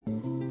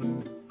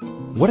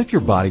What if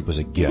your body was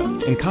a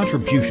gift and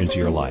contribution to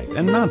your life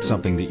and not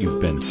something that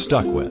you've been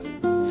stuck with?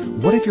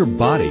 What if your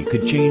body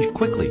could change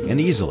quickly and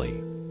easily?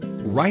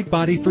 Right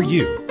Body for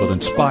You will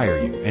inspire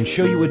you and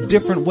show you a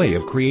different way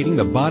of creating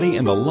the body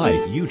and the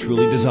life you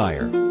truly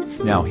desire.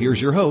 Now here's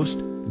your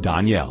host,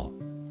 Danielle.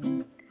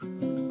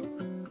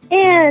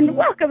 And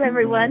welcome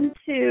everyone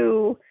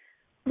to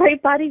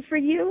Right Body for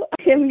You.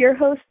 I am your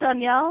host,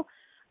 Danielle,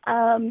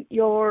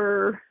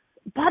 your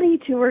body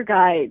tour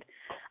guide.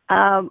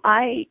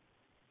 I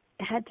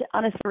had to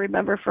honestly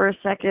remember for a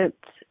second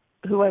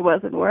who I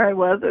was and where I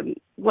was and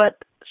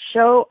what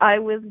show I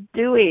was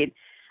doing.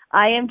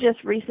 I am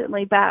just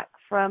recently back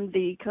from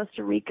the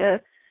Costa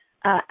Rica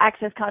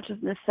Access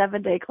Consciousness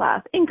 7-day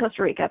class in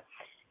Costa Rica,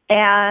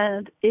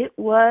 and it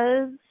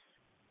was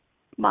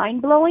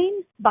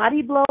mind-blowing,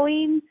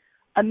 body-blowing,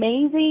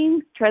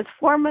 amazing,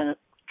 transformational,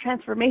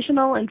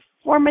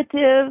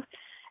 informative,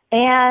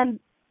 and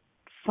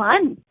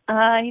fun.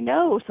 I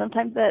know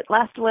sometimes that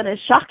last one is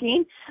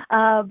shocking,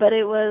 but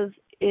it was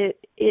a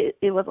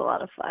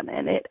lot of fun,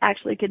 and it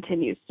actually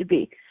continues to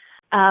be.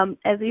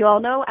 As you all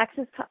know,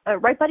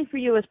 Right Body for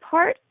You is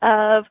part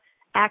of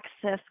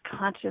Access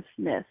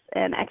Consciousness,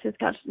 and Access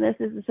Consciousness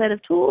is a set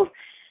of tools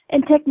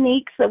and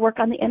techniques that work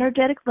on the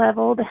energetic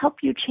level to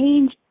help you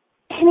change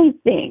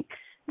anything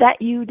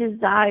that you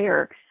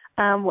desire,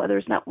 whether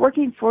it's not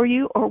working for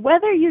you or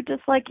whether you're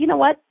just like, you know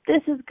what,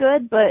 this is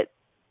good, but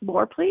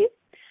more please.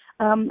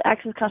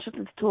 Access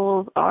Consciousness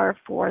tools are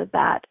for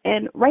that.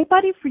 And Right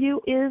Body for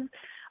You is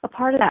a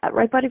part of that.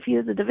 Right Body for You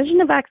is a division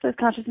of Access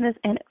Consciousness,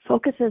 and it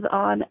focuses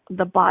on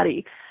the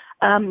body.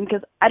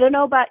 Because I don't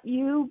know about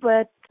you,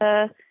 but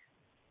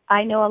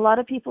I know a lot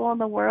of people in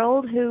the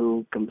world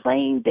who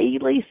complain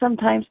daily,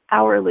 sometimes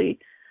hourly,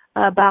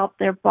 about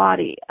their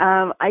body.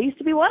 I used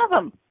to be one of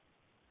them.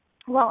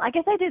 Well, I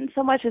guess I didn't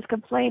so much as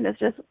complain as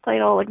just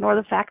plain old ignore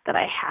the fact that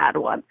I had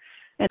one.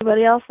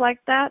 Anybody else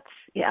like that?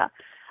 Yeah.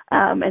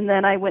 And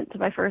then I went to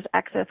my first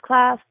Access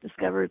class,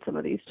 discovered some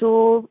of these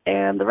tools,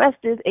 and the rest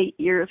is 8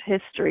 years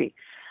history.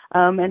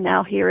 And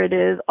now here it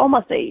is,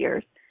 almost 8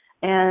 years.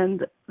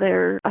 And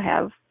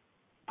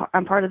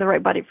I'm part of the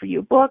Right Body for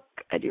You book.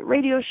 I do a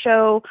radio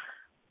show.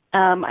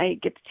 I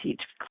get to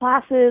teach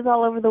classes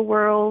all over the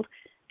world.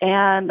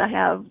 And I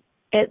have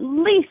at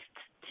least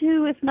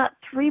 2, if not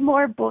 3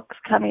 more books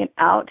coming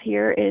out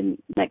here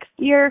in next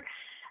year.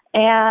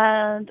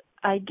 And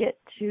I get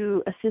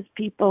to assist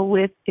people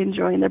with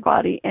enjoying their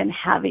body and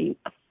having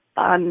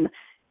fun.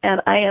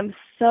 And I am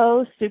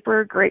so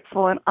super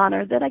grateful and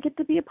honored that I get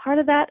to be a part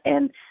of that,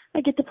 and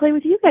I get to play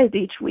with you guys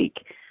each week.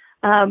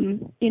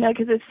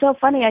 Because it's so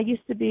funny. I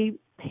used to be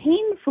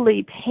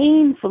painfully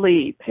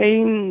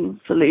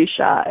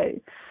shy.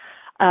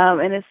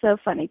 And it's so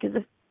funny because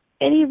if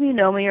any of you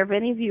know me or if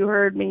any of you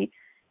heard me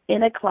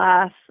in a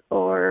class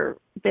or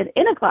been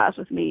in a class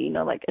with me,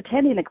 like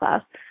attending a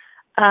class,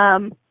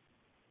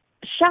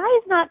 shy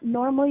is not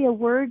normally a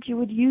word you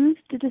would use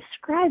to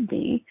describe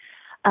me,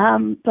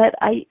 but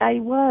I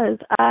was.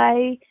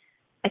 I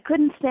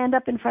couldn't stand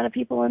up in front of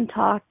people and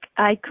talk.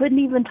 I couldn't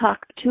even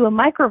talk to a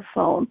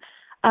microphone,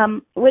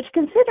 which,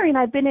 considering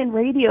I've been in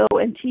radio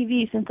and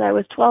TV since I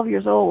was 12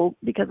 years old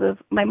because of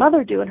my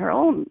mother doing her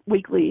own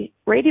weekly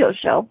radio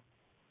show,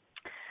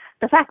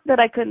 the fact that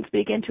I couldn't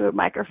speak into a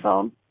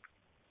microphone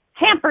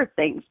hampered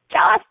things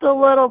just a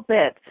little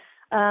bit,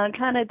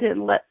 kind of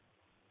didn't let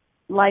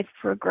life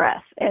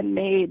progress and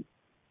made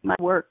my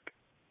work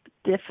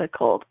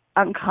difficult,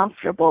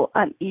 uncomfortable,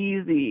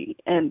 uneasy,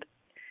 and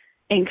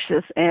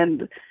anxious,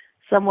 and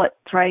somewhat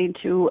trying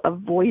to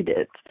avoid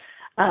it.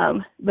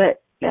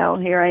 But now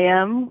here I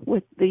am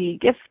with the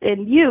gift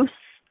and use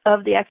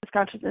of the Access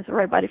Consciousness and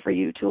Right Body for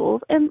You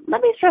tools. And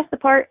let me stress the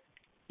part,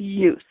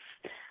 use.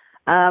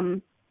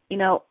 An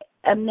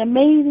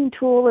amazing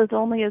tool is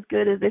only as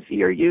good as if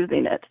you're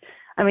using it.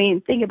 I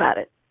mean, think about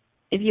it.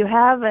 If you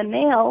have a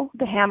nail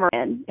to hammer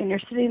in and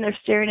you're sitting there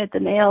staring at the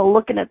nail,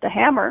 looking at the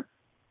hammer,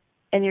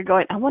 and you're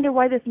going, I wonder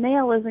why this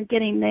nail isn't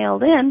getting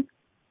nailed in.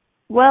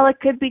 Well, it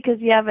could be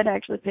because you haven't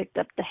actually picked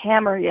up the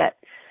hammer yet.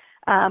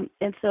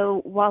 And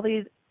so while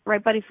these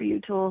Right Body for You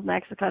tools and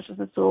Access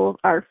Consciousness tools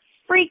are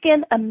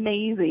freaking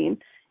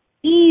amazing,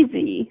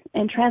 easy,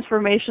 and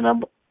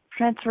transformational,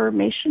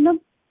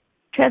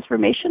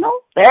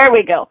 there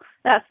we go.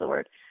 That's the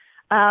word.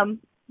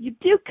 You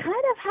do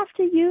kind of have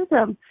to use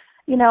them.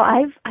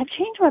 I've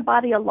changed my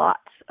body a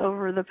lot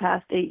over the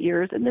past 8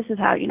 years, and this is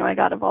how, I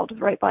got involved with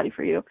Right Body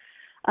for You.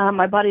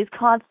 My body is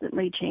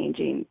constantly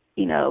changing.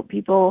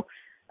 People,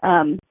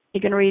 you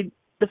can read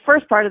the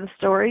first part of the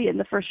story in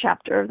the first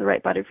chapter of the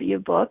Right Body for You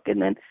book,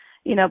 and then,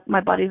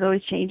 my body's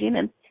always changing,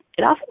 and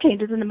it often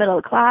changes in the middle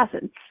of class,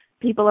 and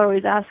people are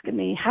always asking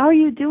me, how are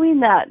you doing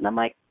that? And I'm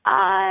like,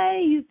 I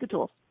use the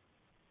tools.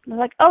 And they're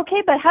like,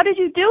 okay, but how did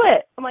you do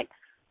it? I'm like,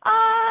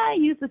 I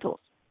use the tools.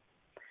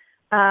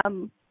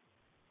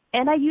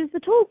 And I use the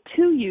tools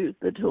to use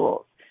the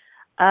tools.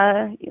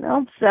 And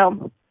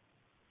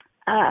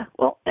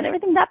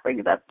everything that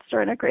brings up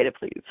Stirring Our Creative,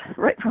 please.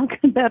 Right from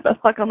good, bad,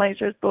 but luck, online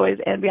shirts, boys,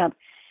 and beyond.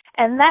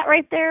 And that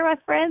right there, my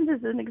friends,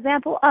 is an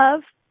example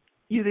of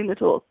using the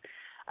tools.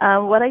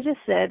 What I just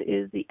said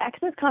is the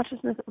Access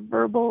Consciousness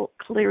verbal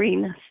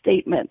clearing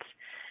statement.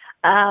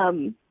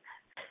 And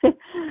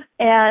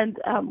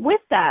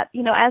with that,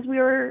 as we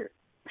were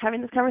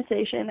having this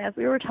conversation, as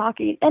we were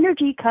talking,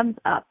 energy comes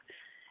up.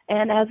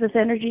 And as this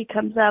energy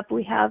comes up,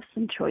 we have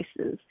some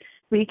choices.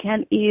 We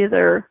can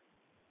either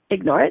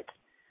ignore it,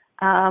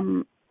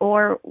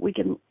 or we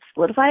can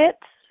solidify it,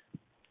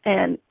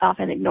 and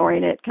often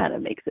ignoring it kind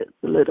of makes it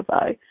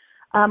solidify,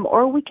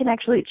 or we can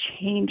actually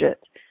change it.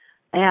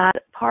 And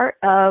part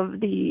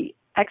of the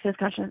Access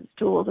Consciousness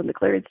tools and the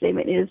clearing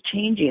statement is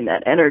changing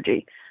that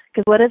energy.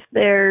 Because what if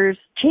there's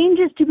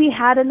changes to be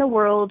had in the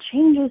world,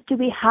 changes to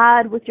be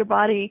had with your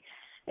body,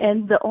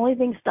 and the only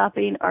thing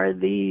stopping are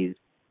these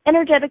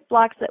energetic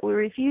blocks that we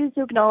refuse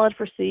to acknowledge,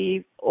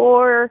 perceive,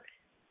 or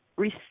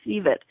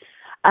receive it.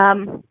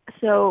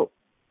 So,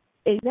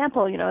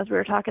 example, as we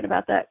were talking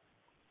about that,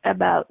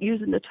 about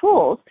using the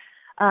tools,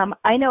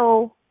 I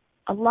know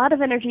a lot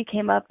of energy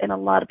came up in a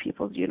lot of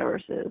people's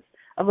universes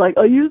of like,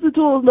 I use the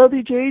tools,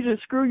 nothing changes,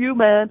 screw you,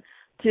 man,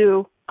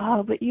 to,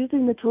 oh, but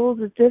using the tools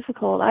is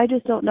difficult, I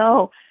just don't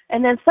know.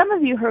 And then some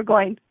of you who are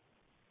going,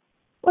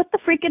 what the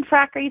freaking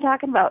frack are you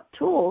talking about?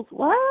 Tools?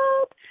 What?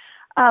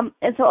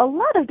 And so a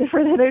lot of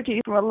different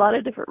energies from a lot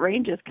of different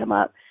ranges come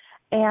up.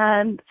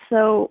 And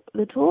so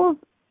the tools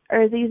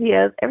are as easy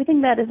as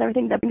everything that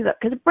brings up,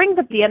 because it brings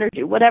up the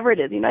energy, whatever it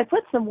is. I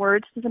put some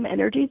words to some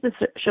energies to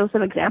show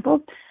some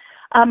examples.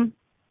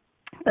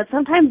 But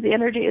sometimes the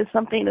energy is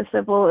something as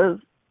simple as,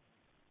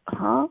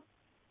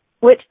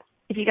 which,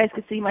 if you guys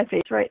could see my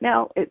face right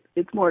now,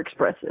 it's more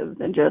expressive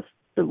than just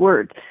the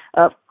words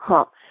of,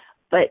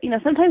 But,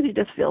 sometimes you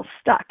just feel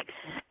stuck.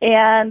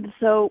 And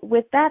so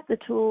with that, the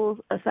tools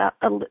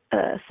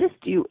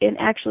assist you in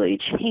actually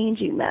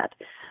changing that,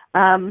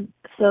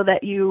 so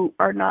that you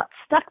are not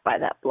stuck by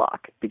that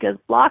block. Because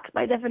blocks,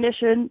 by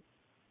definition,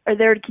 are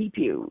there to keep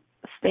you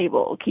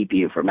stable, keep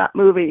you from not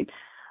moving,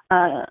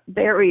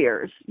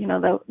 barriers,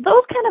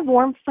 those kind of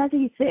warm,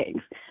 fuzzy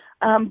things.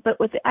 But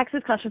with the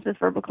Access Consciousness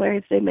verbal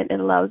clearing statement, it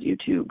allows you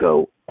to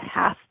go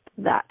past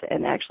that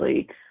and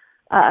actually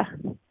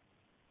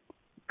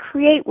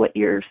create what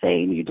you're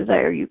saying you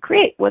desire you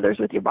create, whether it's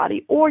with your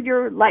body or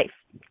your life.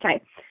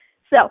 Okay.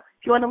 So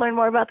if you want to learn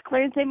more about the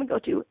clearing statement, go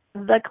to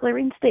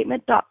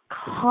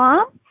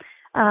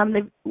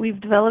theclearingstatement.com.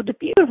 We've developed a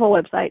beautiful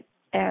website,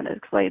 and it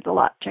explains a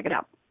lot. Check it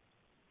out.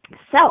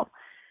 So,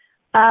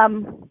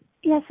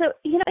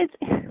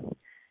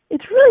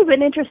 it's really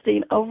been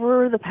interesting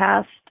over the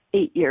past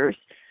 8 years,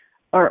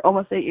 or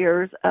almost 8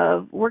 years,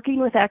 of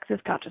working with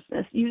Access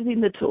Consciousness,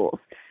 using the tools.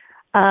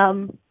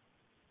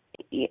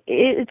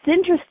 It's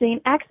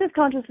interesting. Access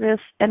Consciousness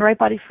and Right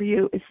Body for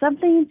You is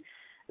something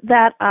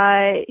that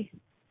I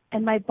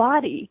and my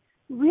body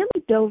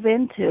really dove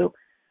into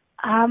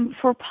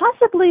for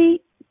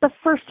possibly the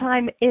first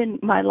time in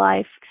my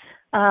life.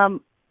 I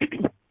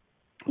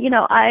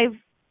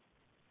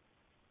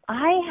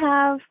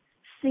have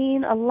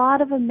seen a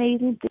lot of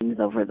amazing things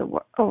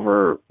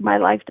over my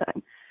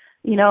lifetime.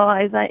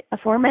 As I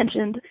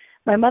aforementioned,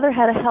 my mother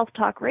had a health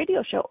talk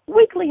radio show,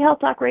 weekly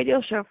health talk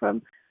radio show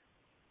from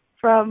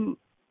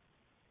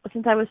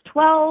since I was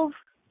 12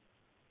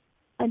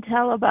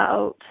 until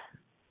about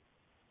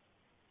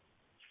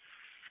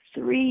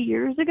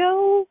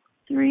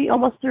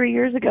almost 3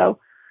 years ago,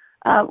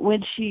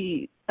 when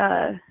she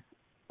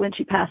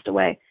passed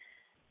away.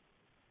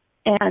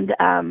 And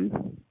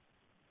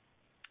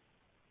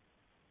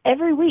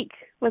every week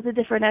was a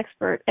different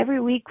expert. Every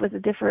week was a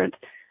different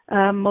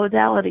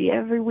modality.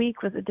 Every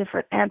week was a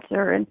different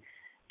answer, and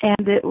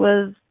it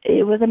was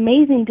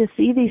amazing to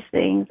see these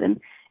things and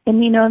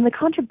the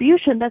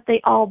contribution that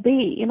they all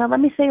be. Let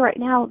me say right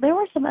now, there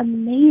were some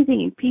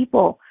amazing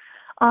people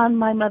on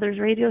my mother's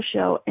radio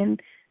show,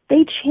 and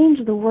they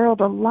changed the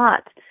world a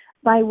lot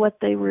by what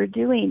they were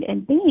doing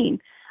and being.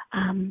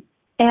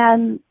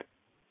 And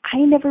I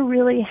never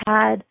really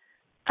had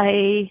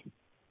a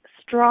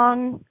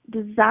strong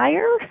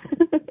desire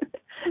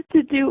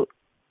to do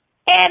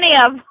any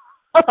of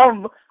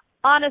them.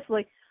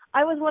 Honestly,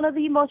 I was one of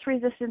the most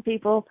resistant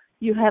people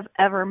you have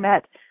ever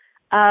met.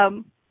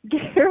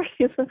 Gary,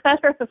 as a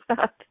matter of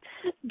fact,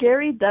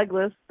 Gary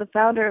Douglas, the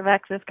founder of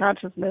Access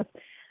Consciousness,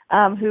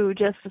 who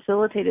just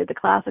facilitated the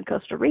class in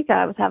Costa Rica,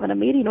 I was having a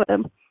meeting with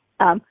him,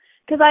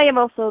 because I am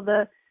also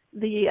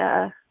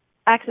the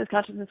Access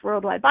Consciousness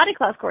Worldwide Body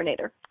Class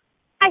Coordinator.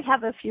 I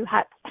have a few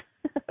hats.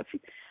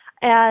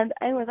 And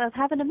I was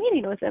having a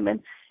meeting with him,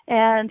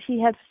 and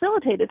he had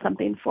facilitated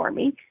something for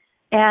me,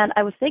 and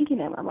I was thanking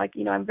him. I'm like,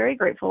 I'm very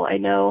grateful. I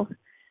know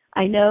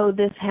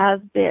this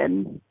has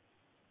been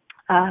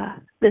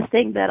this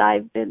thing that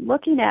I've been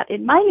looking at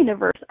in my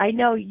universe. I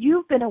know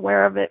you've been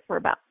aware of it for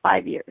about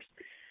 5 years.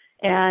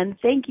 And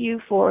thank you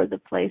for the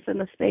place and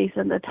the space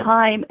and the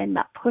time and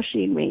not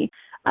pushing me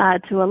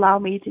to allow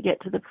me to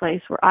get to the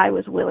place where I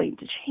was willing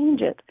to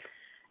change it.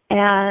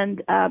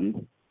 And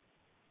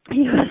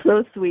he was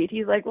so sweet.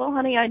 He's like, well,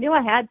 honey, I knew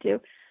I had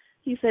to.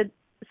 He said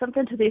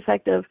something to the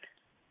effect of,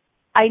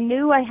 I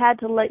knew I had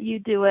to let you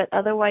do it,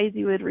 otherwise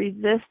you would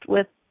resist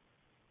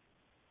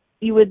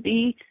you would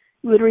be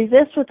would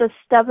resist with a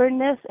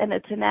stubbornness and a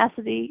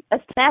tenacity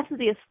of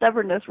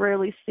stubbornness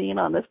rarely seen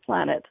on this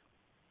planet.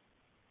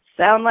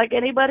 Sound like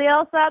anybody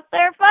else out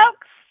there,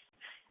 folks?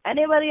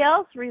 Anybody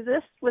else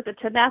resist with a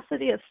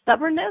tenacity of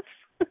stubbornness?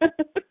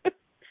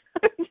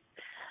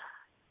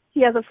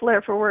 He has a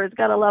flair for words.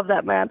 Gotta love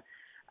that man.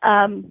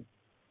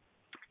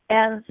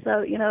 And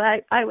so,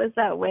 I was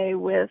that way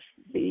with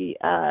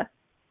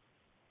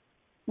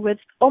with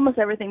almost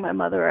everything my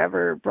mother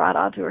ever brought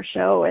onto her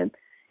show,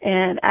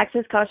 and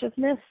Access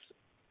Consciousness,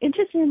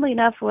 interestingly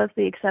enough, was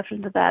the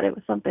exception to that. It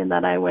was something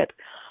that I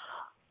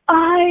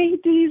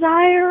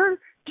desire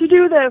to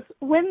do this.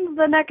 When's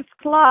the next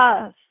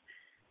class?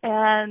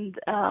 And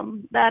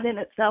that in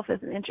itself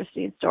is an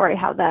interesting story,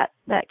 how that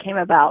came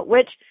about,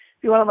 which,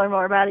 if you want to learn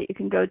more about it, you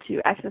can go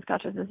to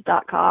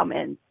accessconsciousness.com,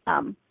 and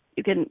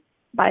you can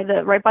buy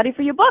the Right Body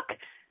for You book.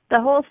 The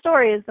whole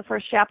story is the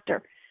first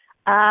chapter.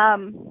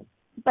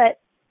 But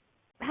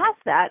past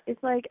that,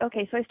 it's like,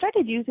 okay, so I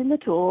started using the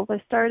tools.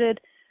 I started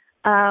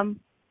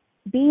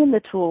being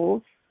the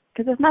tools,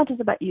 because it's not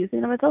just about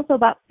using them, it's also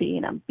about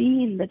being them,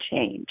 being the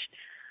change.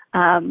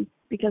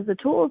 Because the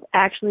tools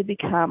actually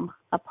become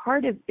a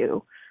part of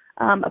you,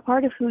 a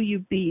part of who you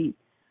be,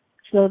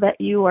 so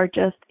that you are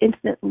just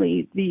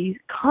instantly the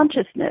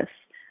consciousness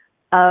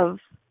of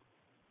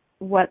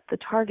what the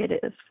target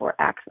is for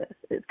Access,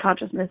 is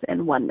consciousness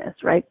and oneness,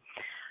 right?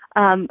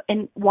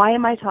 And why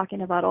am I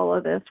talking about all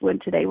of this when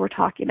today we're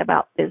talking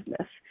about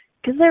business?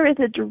 Because there is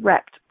a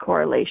direct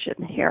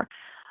correlation here.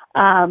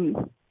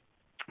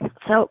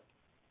 So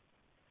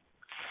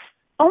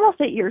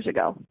almost 8 years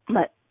ago,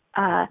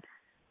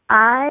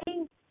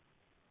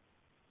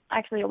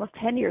 actually almost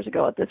 10 years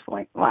ago at this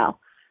point. Wow.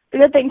 The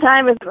good thing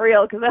time isn't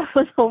real, because that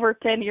was over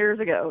 10 years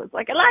ago. It's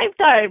like a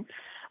lifetime.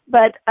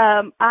 But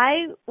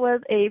I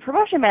was a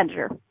promotion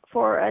manager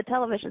for a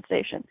television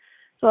station.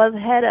 So I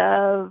was head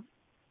of,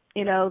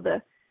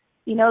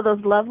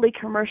 those lovely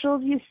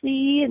commercials you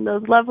see, and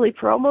those lovely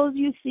promos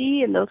you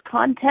see, and those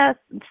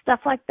contests and stuff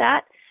like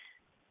that.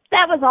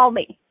 That was all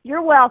me.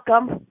 You're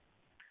welcome.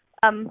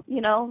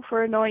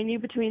 For annoying you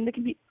between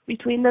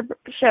the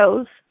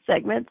shows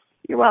segments.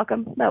 You're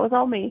welcome. That was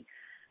all me.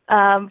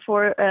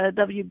 For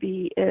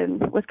WB in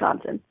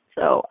Wisconsin.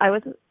 So I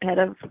was head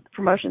of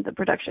promotions and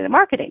production and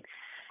marketing.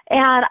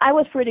 And I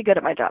was pretty good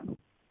at my job.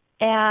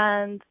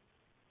 And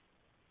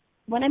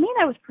when I mean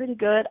I was pretty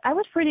good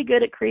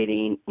at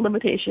creating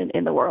limitation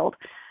in the world.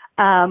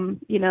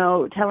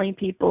 Telling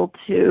people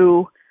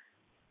to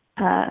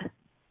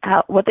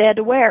what they had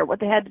to wear, what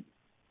they had to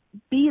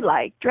be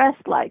like, dress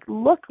like,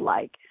 look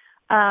like.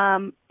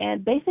 And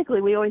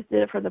basically we always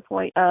did it from the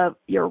point of,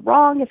 you're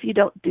wrong if you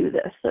don't do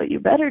this. So you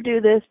better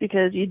do this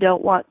because you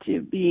don't want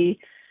to be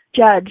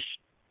judged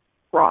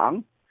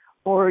wrong,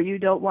 or you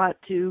don't want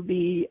to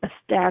be a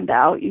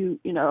standout. You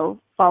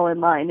fall in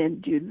line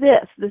and do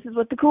this. This is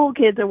what the cool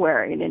kids are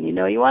wearing. And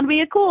you want to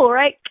be a cool,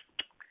 right?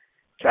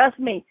 Trust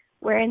me,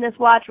 wearing this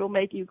watch will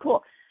make you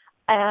cool.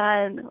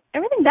 And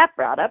everything that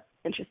brought up,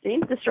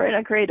 interesting, destroyed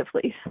on Creative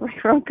Fleece,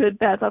 right from Good,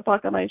 Bad,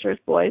 Pocket Line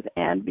Shirts, Boys,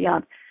 and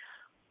beyond.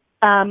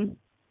 And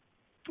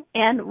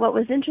what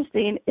was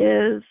interesting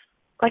is,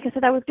 like I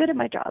said, I was good at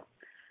my job.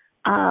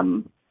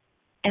 And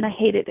I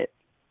hated it.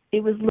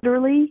 It was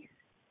literally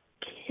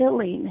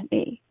killing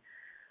me.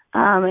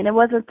 And it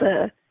wasn't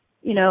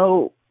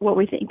what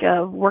we think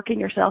of, working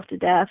yourself to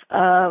death,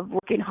 of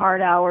working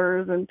hard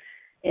hours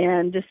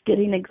and just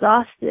getting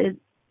exhausted.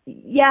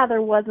 Yeah,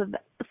 there was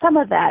some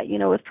of that,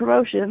 with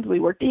promotions. We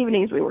worked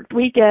evenings, we worked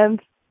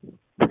weekends.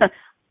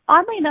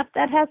 Oddly enough,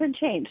 that hasn't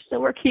changed.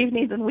 Still work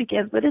evenings and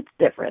weekends, but it's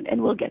different,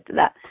 and we'll get to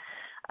that.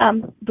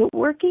 But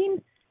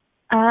working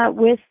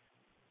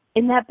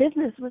in that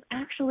business was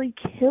actually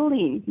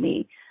killing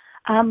me.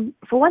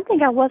 For one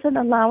thing, I wasn't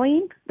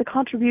allowing the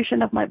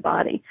contribution of my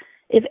body.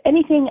 If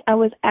anything, I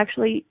was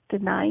actually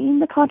denying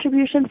the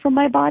contribution from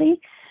my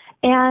body,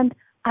 and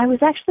I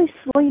was actually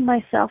slowing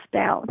myself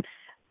down.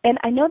 And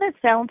I know that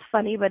sounds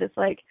funny, but it's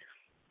like,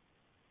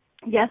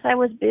 yes, I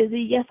was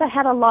busy. Yes, I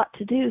had a lot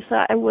to do, so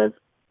I was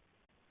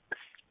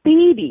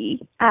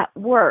speedy at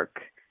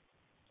work,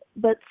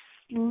 but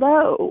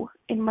slow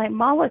in my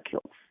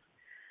molecules.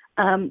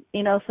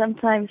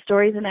 Sometimes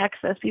stories in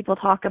Access, people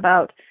talk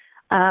about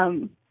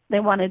they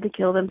wanted to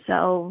kill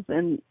themselves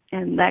and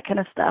that kind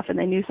of stuff, and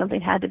they knew something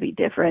had to be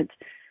different.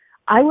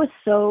 I was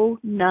so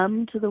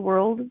numb to the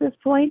world at this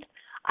point,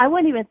 I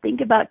wouldn't even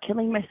think about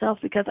killing myself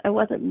because I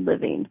wasn't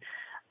living.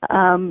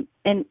 And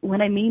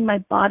when I mean my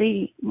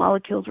body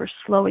molecules were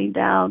slowing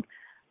down,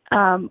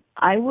 my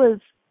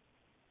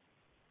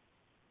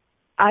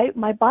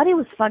body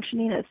was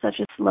functioning at such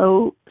a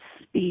slow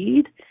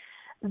speed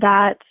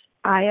that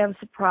I am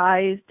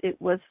surprised it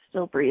was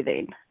still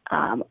breathing.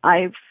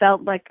 I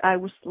felt like I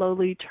was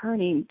slowly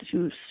turning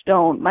to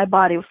stone. My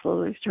body was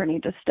slowly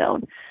turning to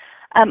stone.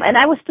 And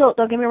I was still,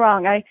 don't get me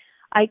wrong, I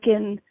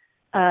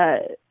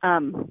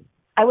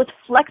was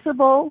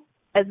flexible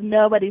as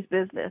nobody's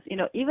business.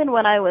 Even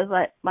when I was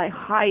at my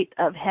height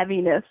of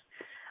heaviness,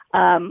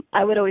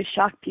 I would always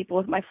shock people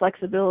with my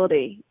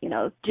flexibility,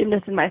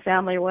 gymnasts in my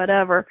family or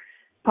whatever,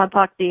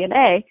 POC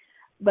DNA.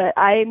 but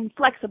I'm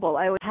flexible.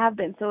 I would have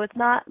been. So it's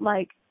not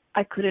like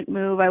I couldn't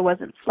move. I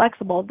wasn't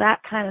flexible.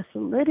 That kind of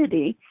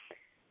solidity.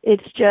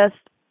 It's just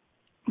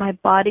my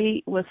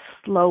body was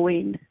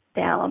slowing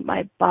down.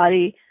 My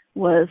body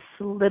was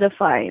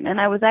solidifying,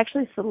 and I was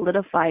actually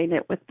solidifying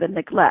it with the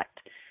neglect.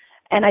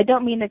 And I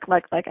don't mean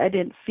neglect like I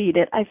didn't feed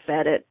it. I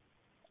fed it.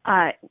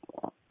 I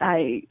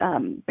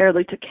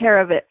barely took care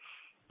of it.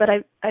 But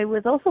I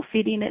was also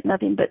feeding it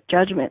nothing but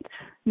judgment,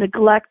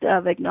 neglect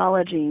of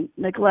acknowledging,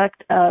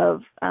 neglect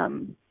of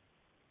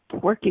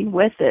working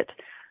with it,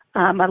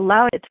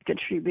 allowing it to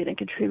contribute and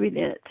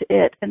contributing it to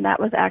it. And that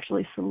was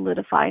actually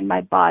solidifying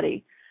my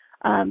body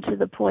to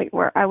the point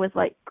where I was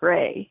like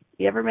gray.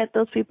 You ever met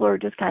those people who are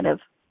just kind of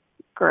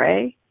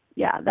gray?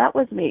 Yeah, that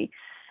was me.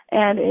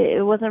 And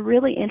it was a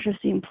really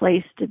interesting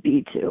place to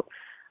be to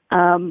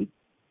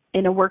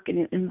in a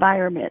working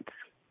environment.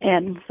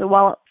 And so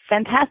while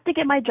fantastic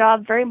at my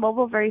job, very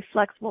mobile, very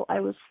flexible, I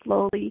was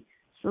slowly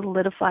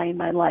solidifying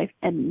my life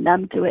and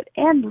numb to it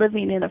and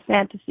living in a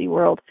fantasy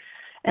world.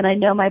 And I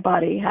know my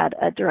body had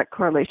a direct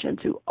correlation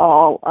to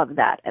all of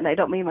that. And I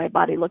don't mean my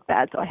body looked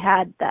bad, so I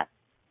had that.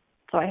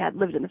 So I had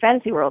lived in the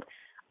fantasy world.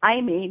 I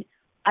mean,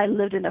 I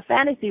lived in a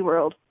fantasy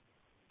world,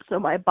 so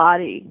my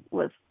body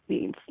was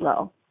being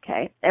slow,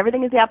 okay?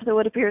 Everything is the opposite of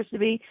what it appears to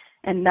be,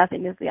 and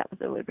nothing is the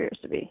opposite of what it appears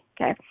to be,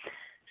 okay?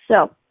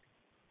 So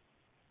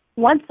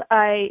once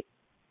the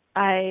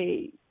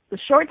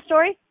short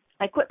story,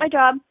 I quit my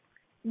job,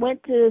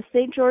 went to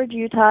St. George,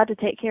 Utah to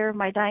take care of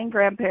my dying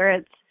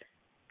grandparents.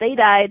 They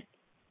died,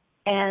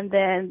 and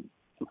then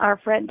our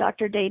friend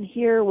Dr. Dane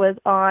here was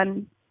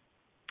on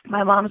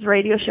my mom's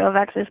radio show of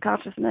Access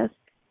Consciousness,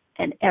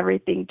 and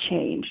everything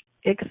changed,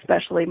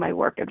 especially my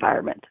work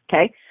environment,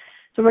 okay?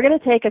 So we're going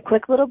to take a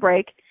quick little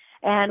break,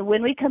 and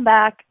when we come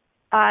back,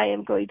 I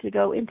am going to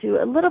go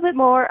into a little bit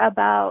more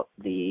about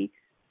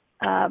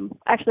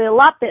actually a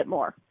lot bit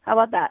more. How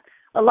about that?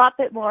 A lot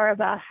bit more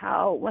about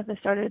how, once I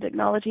started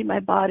acknowledging my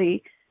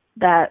body,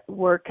 that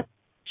work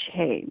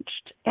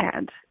changed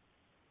and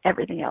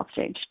everything else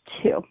changed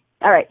too.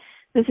 All right.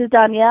 This is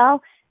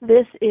Danielle.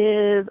 This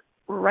is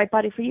Right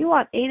Body for You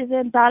on A to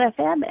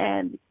Zen.fm,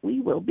 and we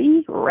will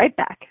be right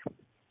back.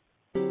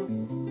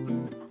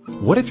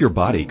 What if your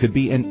body could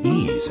be an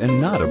ease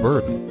and not a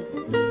burden?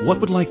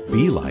 What would life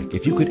be like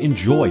if you could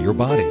enjoy your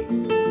body?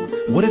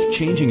 What if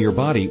changing your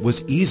body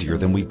was easier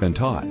than we've been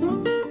taught?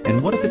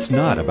 And what if it's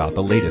not about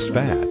the latest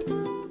fad?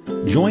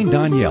 Join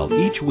Danielle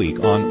each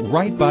week on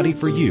Right Body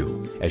for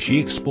You as she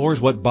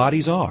explores what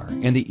bodies are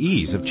and the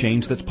ease of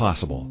change that's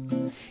possible.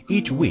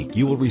 Each week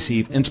you will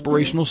receive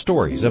inspirational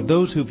stories of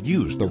those who've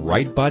used the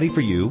Right Body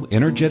for You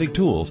energetic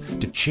tools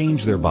to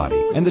change their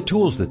body and the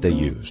tools that they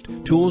used,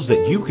 tools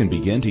that you can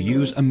begin to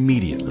use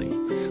immediately.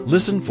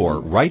 Listen for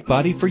Right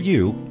Body for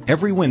You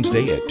every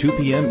Wednesday at 2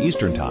 p.m.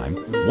 Eastern Time,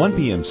 1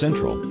 p.m.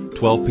 Central,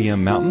 12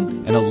 p.m.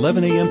 Mountain, and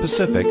 11 a.m.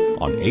 Pacific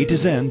on A to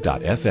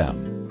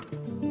Zen.fm.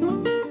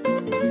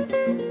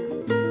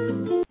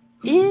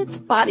 It's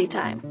body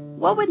time.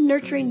 What would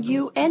nurturing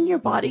you and your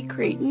body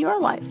create in your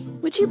life?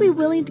 Would you be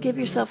willing to give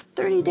yourself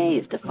 30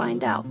 days to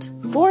find out?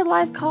 4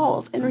 live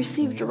calls and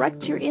receive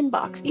direct to your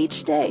inbox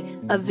each day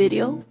a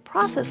video,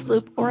 process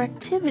loop, or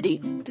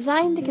activity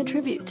designed to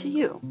contribute to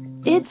you.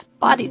 It's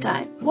body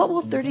time. What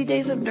will 30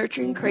 days of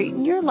nurturing create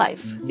in your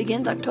life?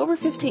 Begins October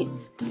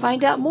 15th. To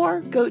find out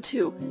more, go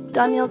to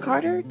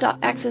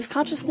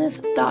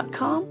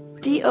daniellecarter.accessconsciousness.com,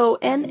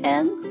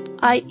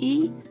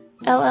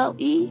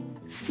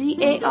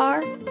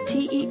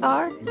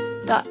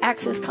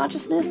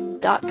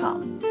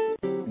 DONNIELLECCARTER.accessconsciousness.com.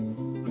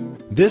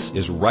 This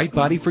is Right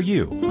Body for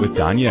You with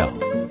Danielle.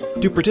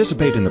 To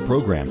participate in the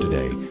program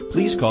today,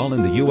 please call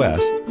in the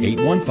U.S.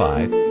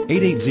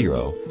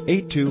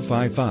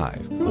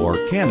 815-880-8255 or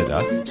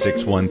Canada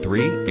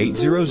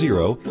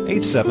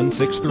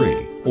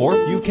 613-800-8763 or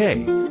UK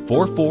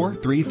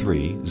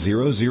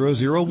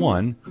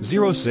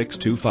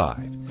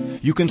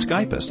 4433-0001-0625. You can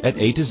Skype us at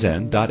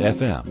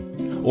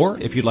a2zen.fm. Or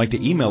if you'd like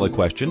to email a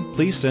question,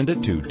 please send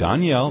it to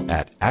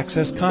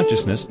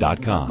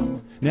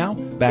Danielle@accessconsciousness.com. Now,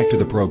 back to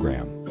the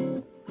program.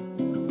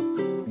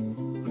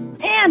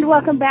 And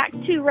welcome back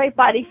to Right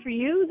Body for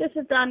You. This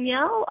is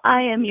Danielle.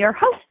 I am your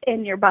host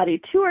and your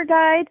body tour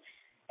guide,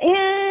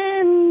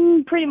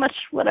 and pretty much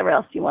whatever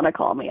else you want to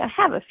call me. I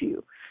have a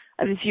few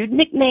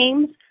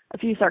nicknames, a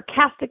few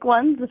sarcastic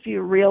ones, a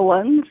few real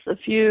ones, a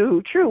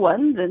few true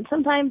ones, and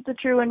sometimes the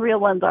true and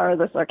real ones are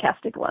the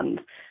sarcastic ones.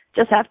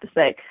 Just have to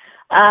say.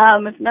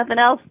 If nothing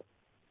else,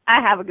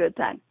 I have a good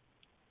time.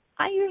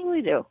 I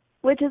usually do,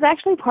 which is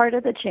actually part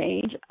of the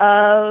change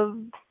of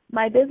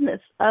my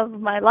business, of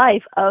my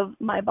life, of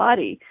my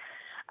body,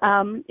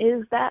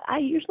 is that I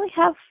usually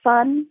have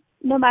fun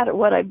no matter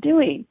what I'm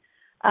doing.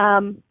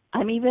 I'm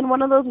even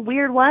one of those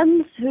weird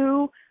ones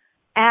who,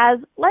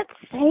 let's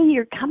say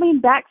you're coming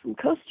back from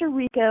Costa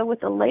Rica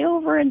with a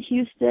layover in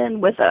Houston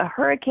with a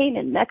hurricane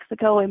in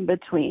Mexico in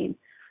between.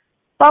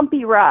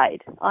 Bumpy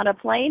ride on a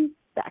plane,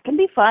 that can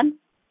be fun.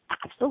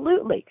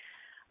 Absolutely.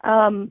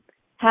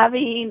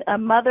 Having a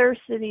mother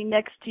sitting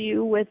next to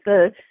you with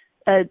a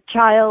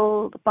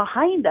child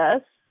behind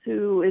us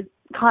who is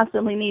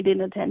constantly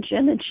needing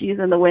attention and she's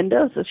in the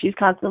window, so she's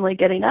constantly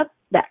getting up.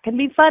 That can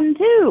be fun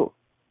too.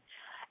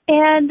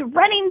 And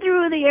running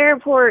through the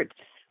airport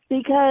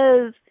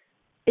because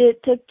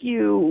it took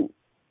you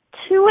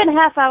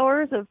 2.5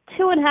 hours of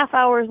 2.5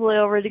 hours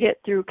layover to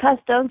get through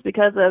customs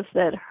because of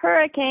said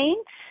hurricane,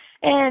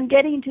 and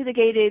getting to the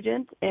gate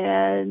agent,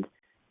 and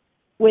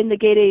when the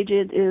gate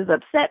agent is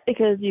upset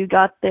because you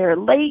got there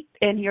late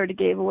and he already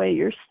gave away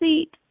your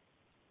seat,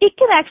 it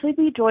can actually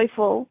be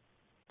joyful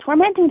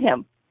tormenting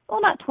him.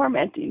 Well, not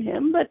tormenting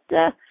him, but,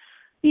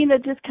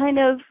 just kind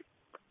of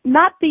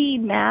not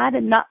being mad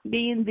and not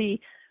being the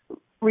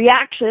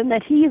reaction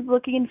that he's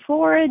looking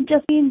for and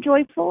just being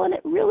joyful, and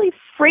it really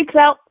freaks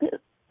out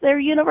their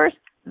universe.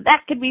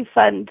 That could be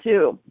fun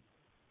too.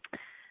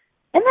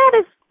 And that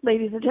is,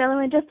 ladies and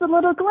gentlemen, just a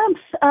little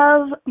glimpse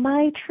of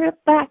my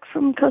trip back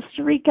from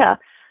Costa Rica.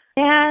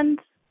 And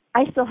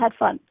I still had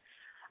fun.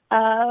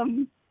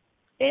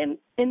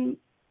 In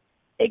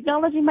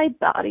acknowledging my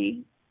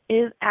body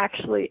is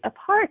actually a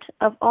part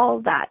of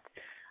all that.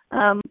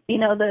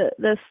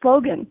 The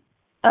slogan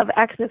of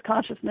Access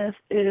Consciousness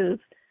is,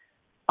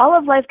 all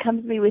of life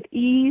comes to me with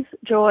ease,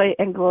 joy,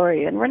 and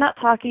glory. And we're not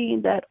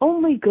talking that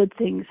only good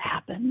things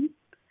happen.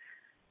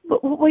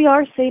 But what we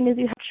are saying is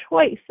you have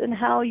choice in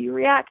how you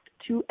react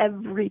to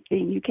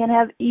everything. You can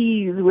have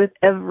ease with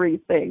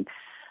everything.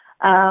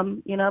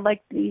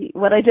 Like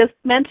what I just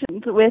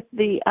mentioned with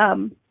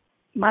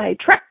my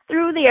trek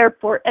through the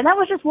airport. And that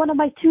was just one of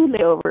my 2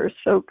 layovers,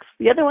 folks.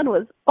 The other one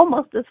was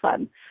almost as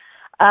fun.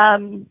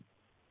 I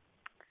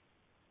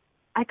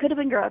could have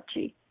been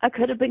grouchy. I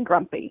could have been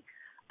grumpy.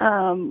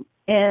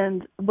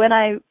 And when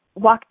I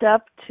walked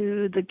up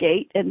to the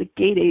gate and the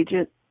gate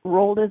agent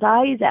rolled his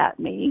eyes at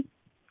me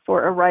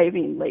for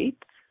arriving late,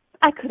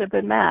 I could have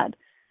been mad.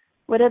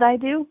 What did I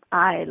do?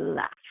 I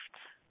laughed.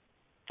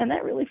 And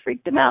that really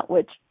freaked him out,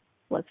 which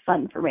was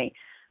fun for me.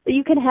 But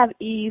you can have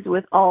ease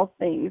with all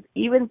things,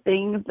 even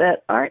things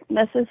that aren't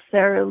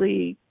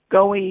necessarily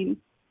going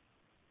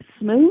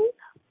smooth.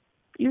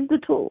 Use the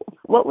tools.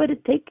 What would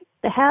it take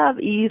to have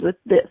ease with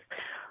this?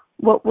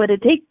 What would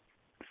it take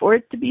for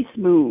it to be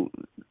smooth?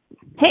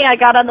 Hey, I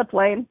got on the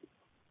plane.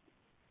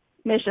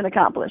 Mission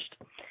accomplished.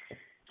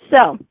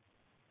 So,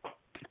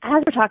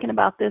 as we're talking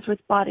about this with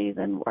bodies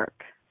and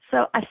work,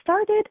 so I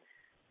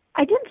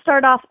didn't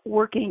start off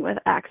working with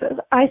Access.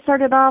 I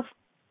started off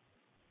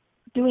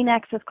doing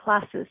Access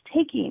classes,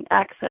 taking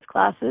Access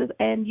classes,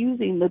 and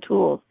using the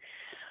tools.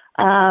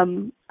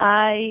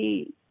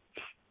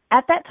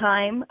 At that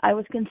time, I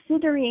was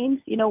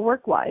considering,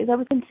 work-wise,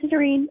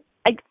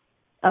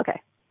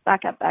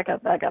 back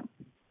up.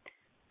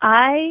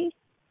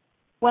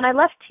 When I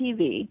left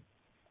TV,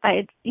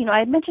 I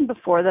had mentioned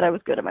before that I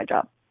was good at my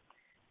job.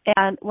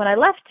 And when I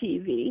left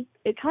TV,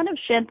 it kind of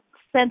sent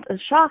a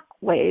shock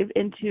wave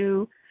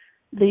into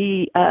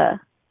the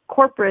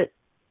corporate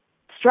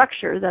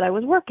structure that I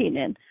was working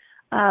in,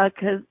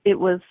 because it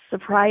was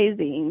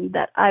surprising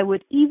that I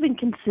would even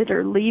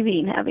consider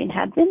leaving, having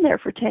had been there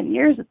for 10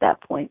 years at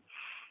that point.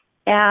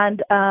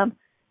 And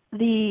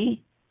the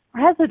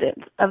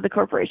president of the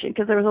corporation,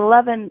 because there was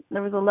 11,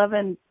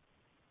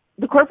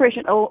 the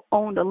corporation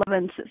owned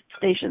 11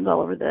 stations all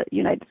over the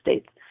United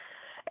States.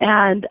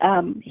 And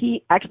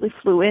he actually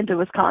flew into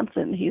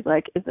Wisconsin. He's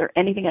like, is there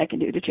anything I can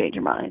do to change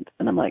your mind?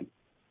 And I'm like,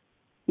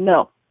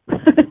 no.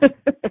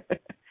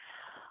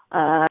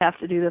 I have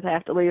to do this. I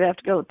have to leave. I have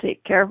to go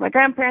take care of my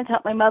grandparents,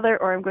 help my mother,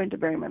 or I'm going to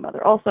bury my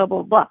mother also,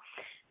 blah, blah, blah.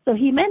 So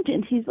he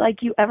mentioned, he's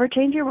like, you ever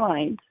change your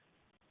mind,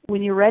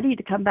 when you're ready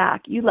to come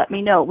back, you let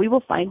me know. We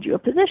will find you a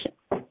position.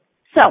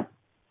 So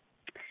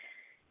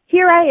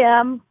here I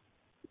am.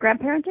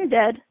 Grandparents are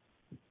dead.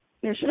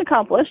 Mission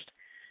accomplished.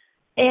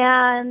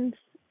 And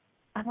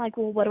I'm like,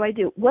 well, what do I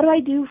do? What do I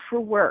do for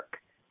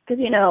work?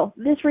 Because,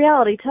 this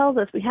reality tells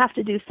us we have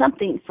to do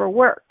something for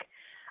work.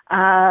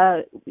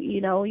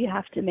 You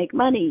have to make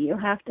money. You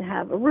have to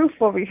have a roof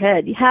over your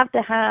head. You have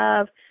to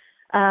have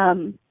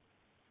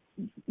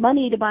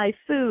money to buy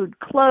food,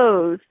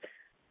 clothes,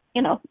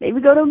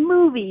 maybe go to a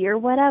movie or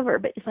whatever.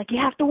 But it's like you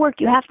have to work.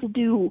 You have to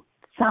do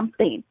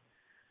something.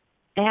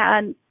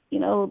 And,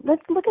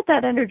 let's look at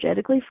that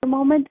energetically for a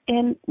moment.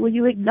 And will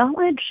you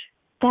acknowledge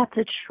that's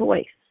a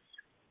choice?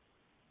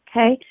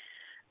 Okay?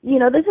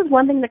 This is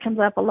one thing that comes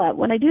up a lot.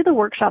 When I do the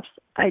workshops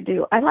I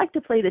like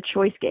to play the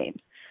choice games.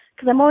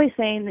 Because I'm always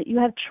saying that you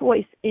have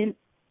choice in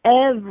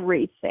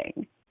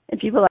everything. And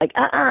people are like,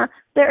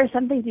 there are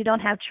some things you don't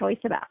have choice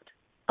about.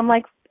 I'm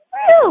like,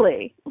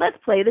 really? Let's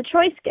play the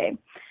choice game.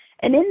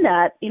 And in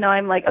that,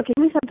 I'm like, okay,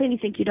 give me something you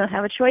think you don't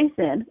have a choice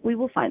in. We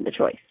will find the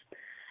choice.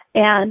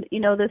 And,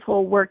 this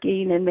whole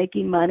working and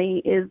making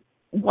money is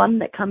one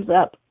that comes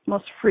up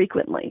most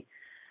frequently.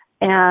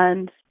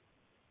 And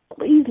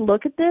please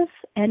look at this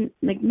and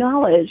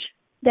acknowledge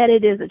that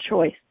it is a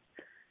choice.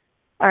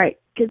 All right,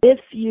 because if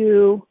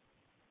you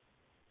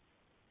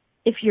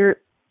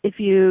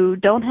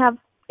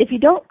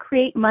don't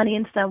create money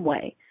in some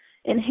way,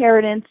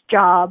 inheritance,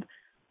 job,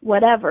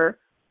 whatever,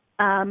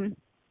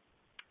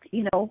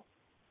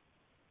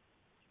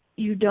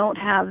 you don't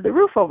have the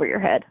roof over your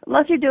head,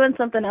 unless you're doing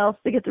something else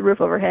to get the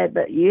roof overhead,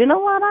 but you know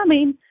what I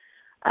mean.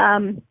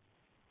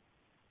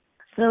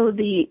 So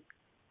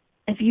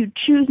if you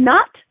choose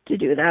not to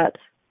do that,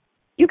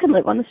 you can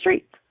live on the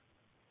streets.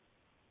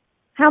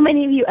 How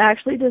many of you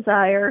actually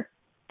desire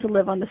to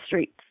live on the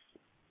streets?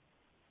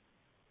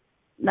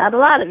 Not a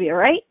lot of you,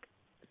 right?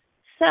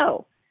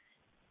 So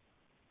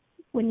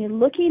when you're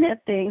looking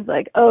at things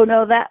like, oh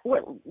no, that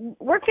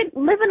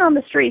living on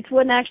the streets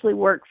wouldn't actually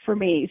work for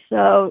me.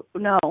 So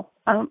no,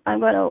 I'm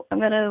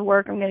gonna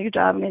work. I'm gonna get a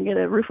job. I'm gonna get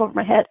a roof over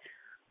my head.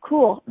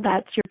 Cool.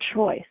 That's your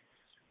choice.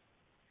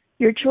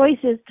 Your choice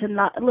is to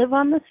not live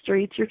on the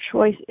streets. Your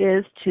choice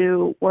is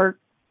to work,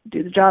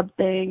 do the job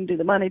thing, do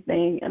the money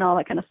thing, and all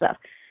that kind of stuff.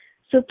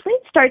 So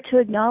please start to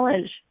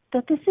acknowledge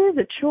that this is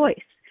a choice.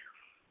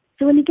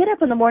 So when you get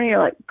up in the morning, you're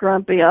like,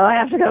 grumpy, I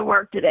have to go to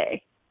work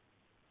today.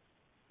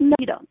 No,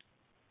 you don't.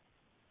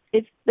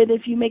 But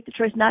if you make the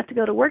choice not to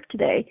go to work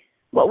today,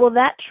 what will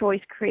that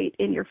choice create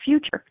in your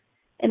future?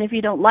 And if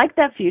you don't like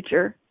that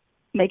future,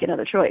 make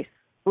another choice,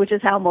 which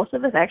is how most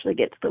of us actually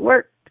get to the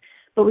work.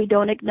 But we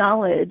don't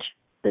acknowledge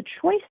the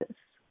choices.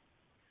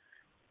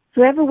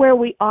 So everywhere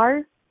we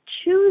are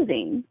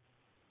choosing,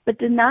 but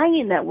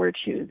denying that we're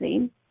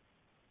choosing,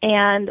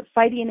 and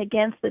fighting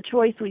against the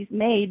choice we've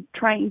made,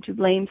 trying to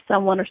blame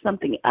someone or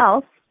something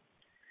else,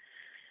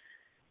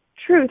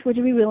 truth, would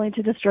you be willing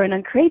to destroy and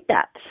uncreate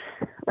that?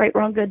 Right,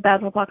 wrong, good,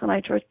 bad, black,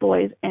 and choice,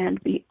 boys,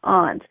 and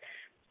beyond.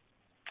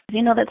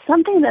 You know, that's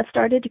something that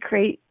started to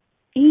create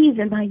ease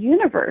in my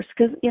universe.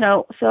 Because,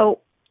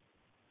 so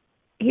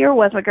here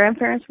was, my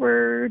grandparents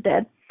were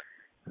dead.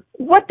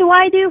 What do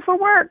I do for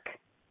work?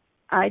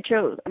 I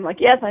chose. I'm like,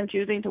 yes, I'm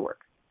choosing to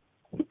work.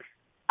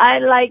 I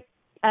like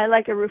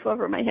a roof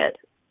over my head.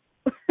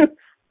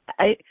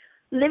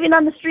 Living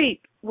on the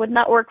street would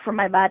not work for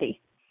my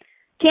body.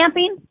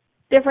 Camping,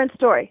 different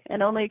story,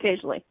 and only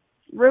occasionally.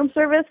 Room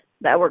service,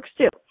 that works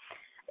too.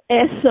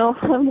 And so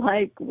I'm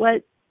like,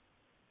 what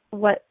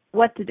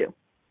to do?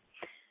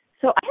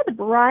 So I had the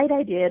bright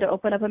idea to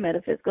open up a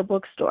metaphysical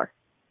bookstore.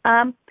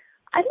 I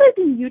lived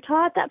in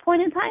Utah at that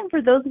point in time.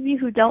 For those of you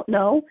who don't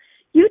know,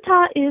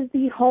 Utah is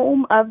the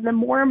home of the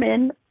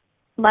Mormon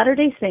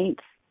Latter-day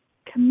Saints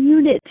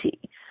community.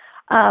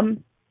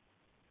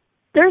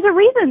 There's a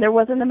reason there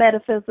wasn't a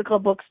metaphysical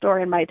bookstore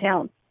in my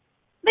town.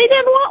 They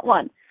didn't want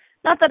one.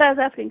 Not that I was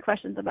asking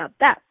questions about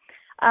that.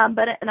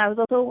 But I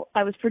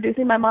was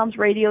producing my mom's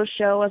radio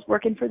show. I was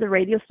working for the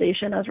radio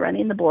station. I was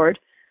running the board.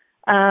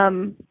 So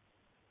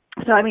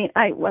I mean,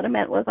 what I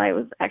meant was I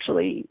was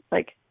actually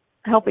like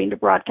helping to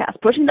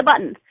broadcast, pushing the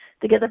buttons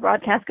to get the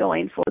broadcast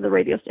going for the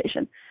radio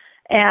station.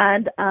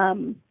 And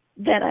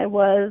then I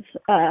was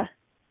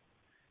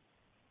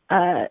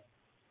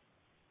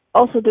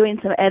also doing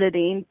some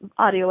editing,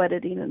 audio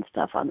editing and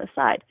stuff on the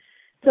side.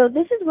 So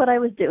this is what I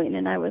was doing,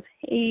 and I was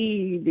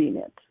hating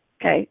it.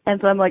 Okay,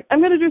 and so I'm like, I'm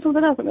going to do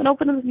something else. I'm going to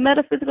open a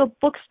metaphysical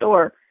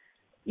bookstore.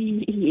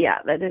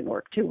 Yeah, that didn't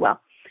work too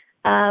well.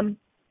 And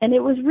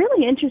it was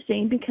really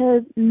interesting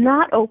because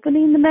not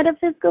opening the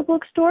metaphysical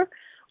bookstore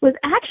was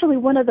actually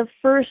one of the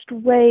first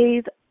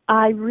ways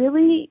I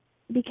really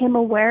became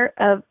aware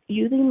of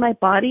using my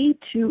body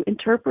to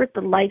interpret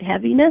the light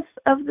heaviness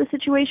of the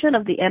situation,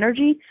 of the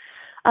energy,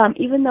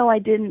 even though I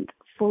didn't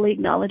fully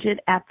acknowledge it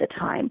at the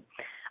time.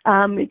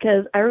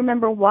 Because I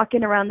remember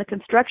walking around the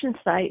construction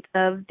site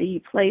of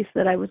the place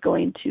that I was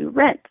going to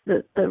rent,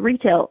 the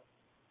retail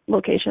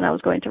location I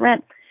was going to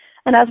rent.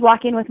 And I was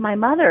walking with my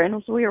mother, and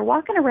as we were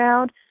walking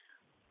around,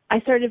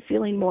 I started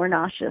feeling more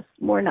nauseous,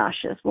 and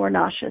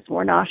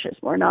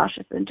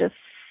just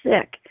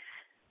sick.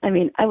 I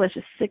mean, I was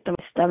just sick to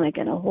my stomach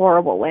in a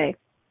horrible way.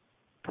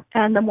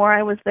 And the more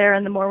I was there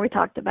and the more we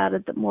talked about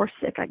it, the more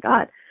sick I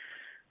got.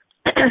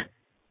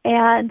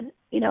 And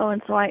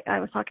so I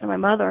was talking to my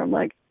mother. I'm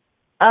like,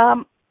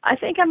 I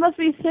think I must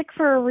be sick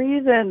for a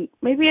reason.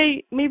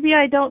 Maybe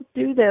I don't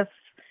do this.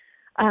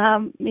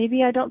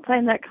 Maybe I don't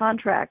sign that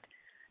contract.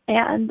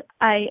 And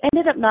I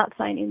ended up not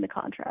signing the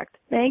contract.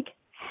 Thank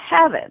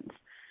heavens.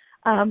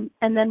 And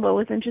then what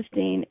was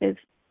interesting is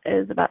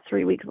about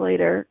 3 weeks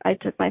later, I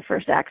took my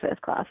first access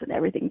class and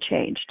everything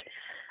changed.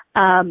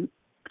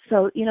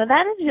 So,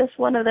 that is just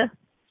one of the,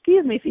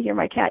 excuse me if you hear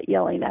my cat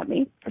yelling at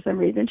me. For some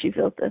reason, she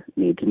feels the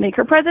need to make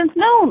her presence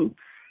known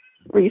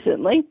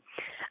recently.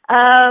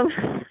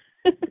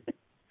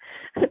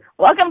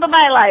 Welcome to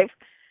my life.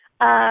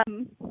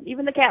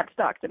 Even the cats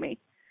talk to me.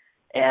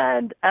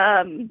 And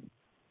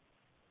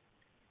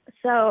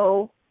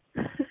so,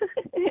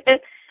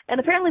 and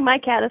apparently my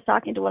cat is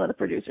talking to one of the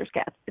producer's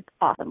cats. It's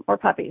awesome. Or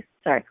puppies,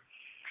 sorry.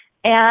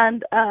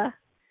 And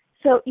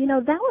so,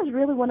 that was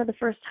really one of the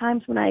first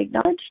times when I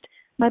acknowledged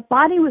my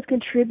body was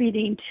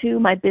contributing to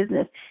my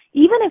business,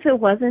 even if it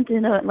wasn't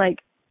in a, like,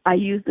 I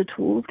use the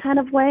tools kind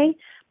of way,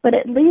 but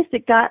at least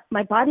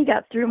my body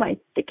got through my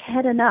thick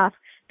head enough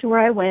to where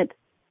I went,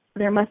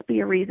 there must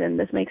be a reason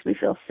this makes me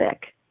feel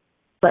sick.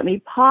 Let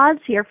me pause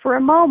here for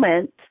a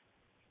moment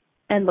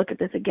and look at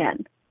this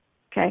again.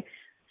 Okay?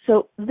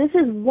 So this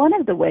is one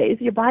of the ways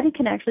your body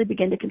can actually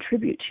begin to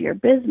contribute to your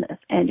business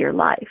and your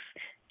life.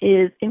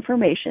 is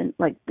information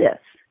like this,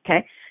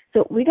 okay?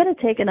 So we got to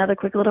take another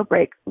quick little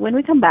break. When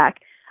we come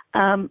back,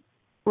 I'm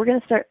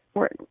going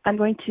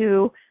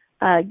to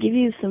give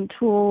you some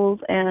tools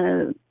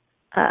and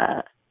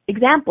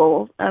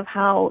examples of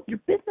how your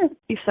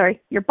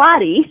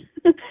body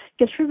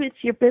contributes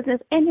to your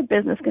business, and your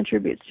business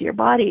contributes to your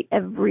body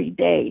every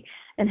day,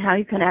 and how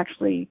you can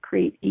actually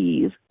create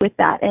ease with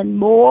that and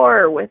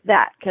more with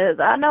that. Because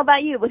I don't know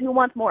about you, but who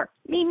wants more?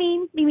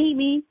 Me.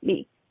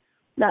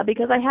 Not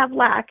because I have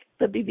lack,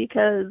 but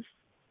because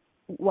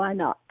why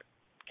not?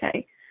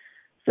 Okay.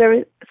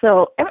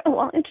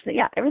 Interesting.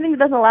 Yeah, everything that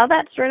doesn't allow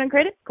that, destroy and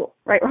uncreate it. Cool.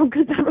 Right, wrong,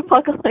 good, bad,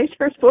 apocalypse,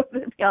 forth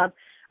and beyond.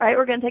 All right,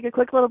 we're going to take a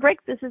quick little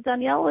break. This is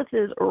Danielle. This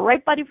is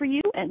Right Body for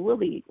You, and we'll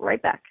be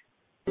right back.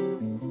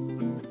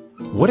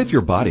 What if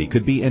your body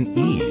could be an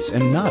ease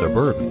and not a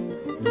burden?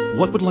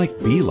 What would life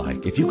be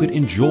like if you could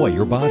enjoy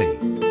your body?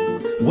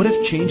 What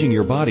if changing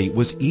your body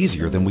was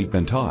easier than we've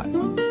been taught?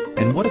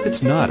 And what if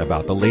it's not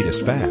about the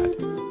latest fad?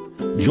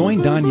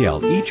 Join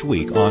Danielle each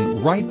week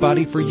on Right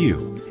Body for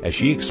You as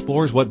she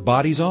explores what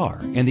bodies are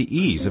and the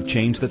ease of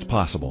change that's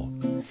possible.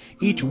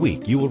 Each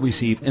week you will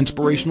receive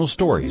inspirational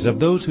stories of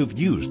those who've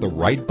used the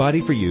Right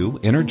Body for You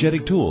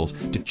energetic tools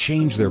to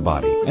change their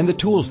body, and the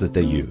tools that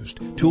they used,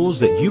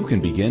 tools that you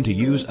can begin to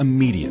use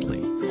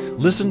immediately.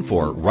 Listen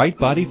for Right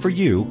Body for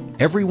You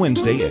every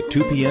Wednesday at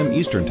 2 p.m.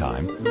 Eastern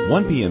Time,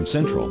 1 p.m.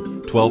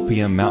 Central, 12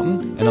 p.m.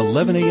 Mountain, and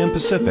 11 a.m.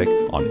 Pacific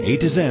on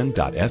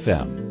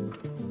A2Zen.fm.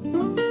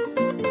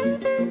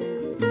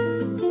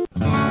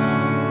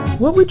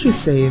 What would you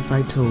say if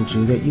I told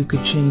you that you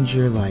could change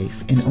your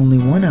life in only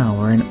 1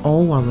 hour, and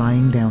all while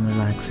lying down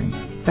relaxing?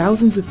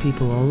 Thousands of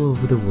people all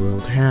over the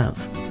world have.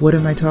 What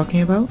am I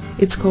talking about?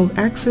 It's called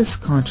Access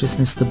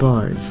Consciousness, the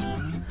bars.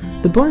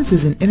 The bars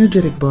is an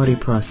energetic body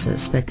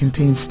process that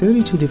contains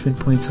 32 different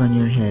points on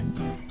your head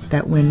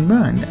that, when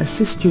run,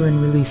 assist you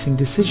in releasing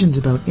decisions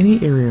about any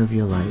area of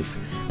your life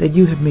that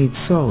you have made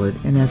solid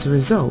and as a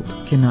result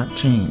cannot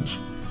change.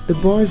 The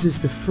bars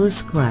is the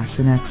first class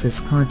in Access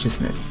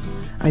Consciousness,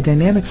 a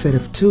dynamic set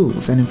of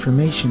tools and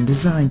information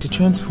designed to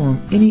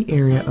transform any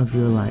area of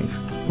your life.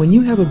 When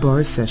you have a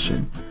bars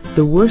session,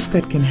 the worst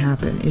that can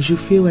happen is you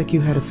feel like you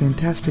had a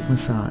fantastic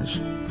massage.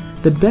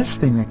 The best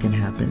thing that can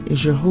happen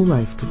is your whole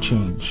life could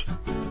change.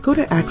 Go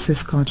to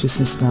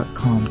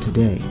accessconsciousness.com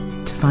today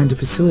to find a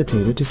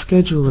facilitator to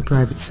schedule a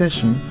private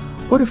session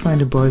or to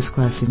find a bars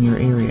class in your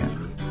area.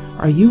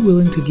 Are you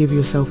willing to give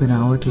yourself an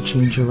hour to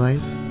change your life?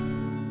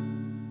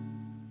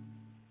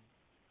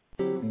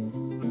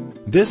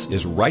 This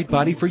is Right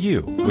Body for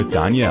You with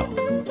Danielle.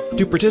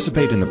 To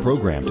participate in the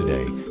program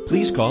today,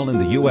 please call in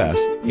the U.S.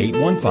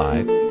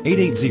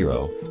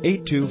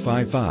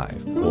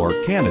 815-880-8255 or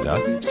Canada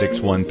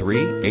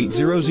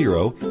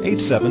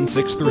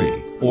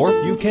 613-800-8763 or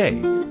UK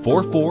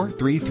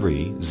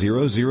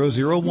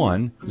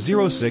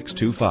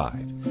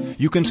 4433-0001-0625.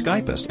 You can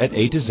Skype us at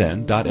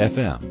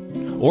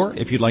A2Zen.fm. Or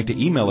if you'd like to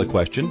email a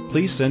question,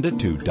 please send it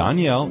to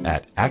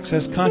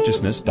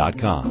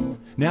Danielle@accessconsciousness.com.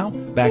 Now,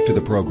 back to the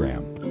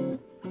program.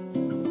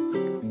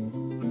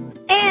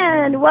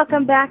 And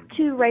welcome back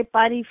to Right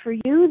Body for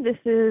You. This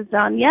is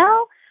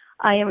Danielle.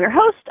 I am your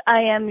host.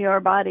 I am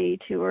your body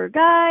tour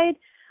guide,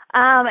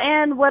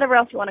 and whatever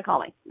else you want to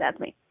call me. That's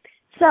me.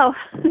 So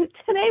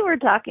today we're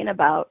talking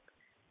about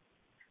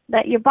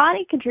that your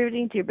body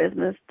contributing to your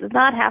business does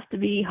not have to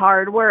be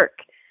hard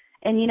work.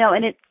 And,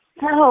 and it's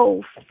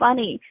so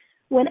funny.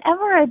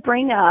 Whenever I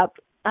bring up,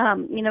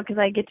 because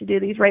I get to do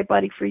these Right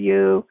Body for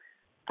You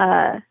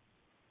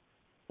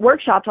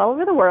workshops all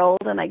over the world,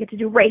 and I get to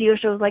do radio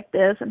shows like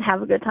this and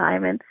have a good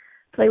time and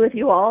play with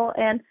you all.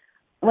 And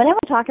whenever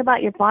I talk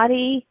about your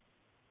body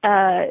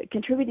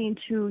contributing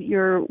to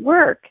your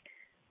work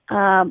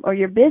or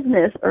your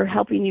business or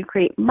helping you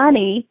create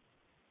money,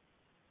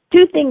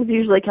 two things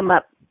usually come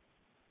up.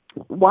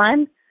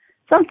 One,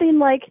 something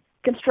like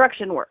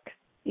construction work.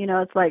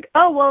 It's like,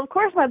 oh, well, of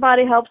course my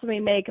body helps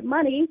me make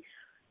money.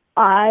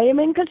 I am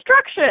in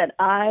construction.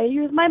 I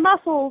use my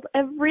muscles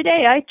every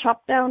day. I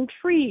chop down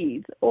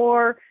trees,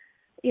 or,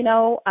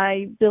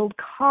 I build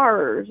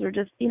cars, or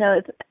just,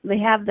 they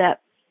have that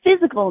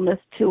physicalness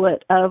to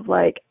it of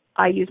like,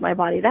 I use my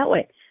body that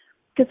way.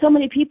 Because so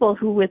many people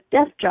who with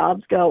desk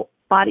jobs go,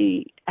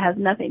 body has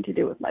nothing to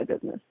do with my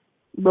business,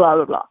 blah,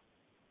 blah, blah.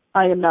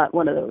 I am not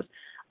one of those.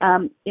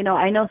 I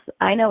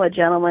know a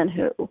gentleman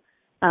who,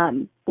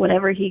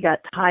 whenever he got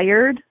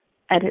tired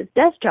at his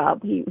desk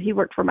job, he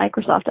worked for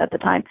Microsoft at the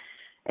time,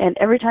 and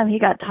every time he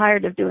got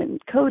tired of doing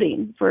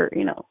coding for,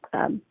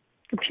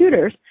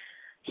 computers,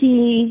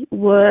 he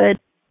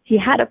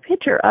had a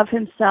picture of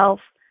himself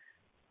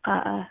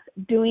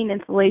doing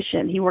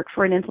insulation. He worked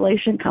for an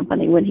insulation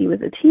company when he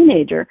was a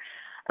teenager,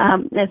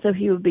 and so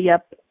he would be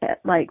up at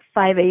like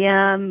 5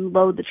 a.m.,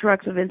 load the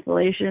trucks of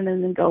insulation,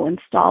 and then go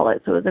install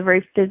it. So it was a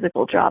very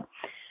physical job.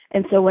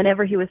 And so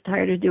whenever he was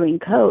tired of doing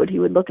code, he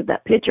would look at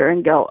that picture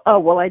and go, oh,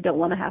 well, I don't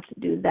want to have to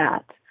do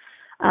that.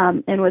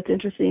 And what's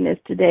interesting is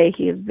today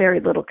he has very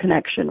little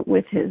connection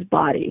with his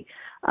body.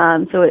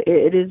 So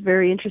it is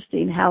very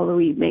interesting how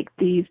we make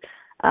these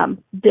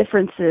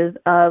differences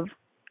of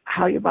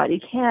how your body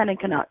can and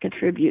cannot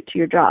contribute to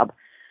your job.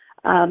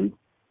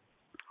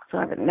 So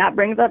everything that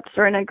brings up,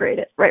 Story Night Grade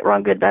It. Right,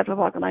 Wrong, Good, Bad,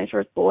 Pop, Night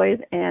Shorts, Boys,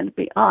 and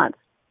Beyond.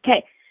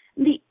 Okay,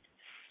 the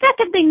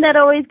second thing that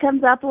always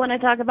comes up when I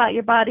talk about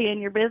your body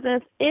and your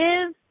business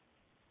is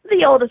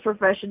the oldest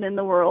profession in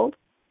the world,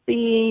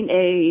 being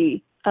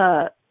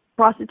a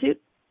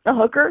prostitute, a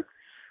hooker,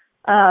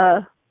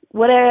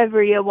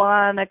 whatever you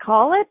want to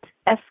call it,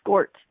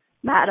 escort,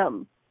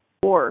 madam,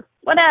 or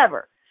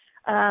whatever.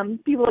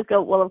 People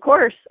go, well, of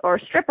course, or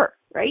stripper,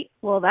 right?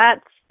 Well,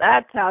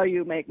 that's how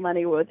you make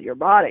money with your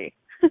body.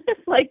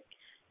 It's like,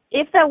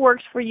 if that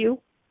works for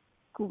you,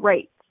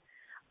 great.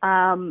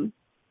 And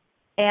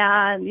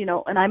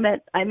and I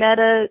met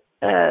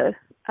a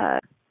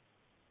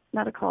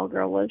not a call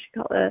girl, what did she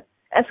call it?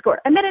 Escort.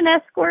 I met an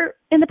escort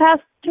in the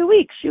past 2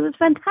 weeks. She was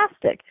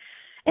fantastic.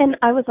 And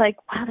I was like,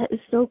 wow, that is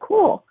so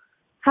cool.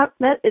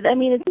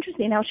 It's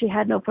interesting how she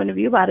had no point of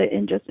view about it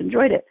and just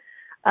enjoyed it.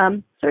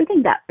 So I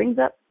think that brings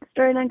up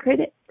Story Night Grade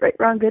It. Right,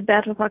 Wrong, Good,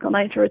 Bad, Pop,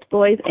 Night Shorts,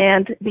 Boys,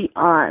 and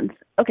Beyond.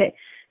 Okay,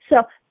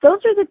 so those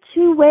are the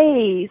two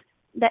ways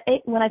that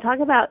when I talk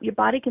about your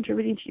body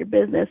contributing to your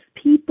business,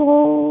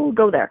 people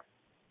go there.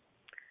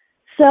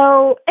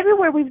 So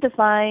everywhere we've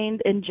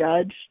defined and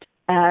judged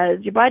as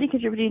your body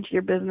contributing to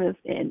your business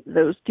in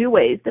those two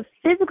ways, the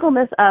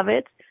physicalness of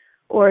it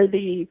or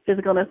the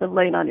physicalness of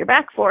laying on your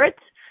back for it.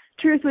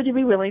 Truth, would you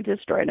be willing to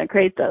destroy and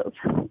create those?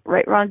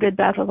 Right, Wrong, Good,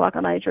 Bad, Pop,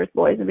 Night Shorts,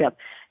 Boys, and Beyond.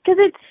 Because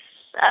it's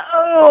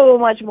so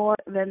much more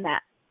than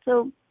that.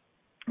 So,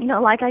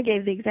 like I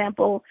gave the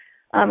example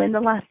in the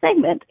last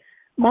segment,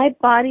 my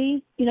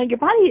body, your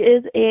body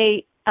is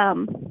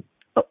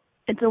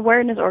it's an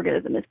awareness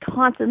organism. It's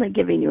constantly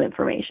giving you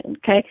information,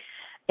 okay?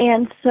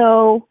 And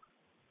so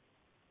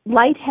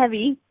light,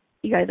 heavy,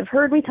 you guys have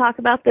heard me talk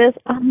about this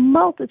a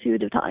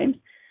multitude of times.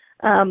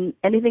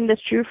 Anything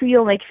that's true for you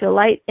will make you feel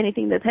light.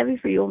 Anything that's heavy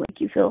for you will make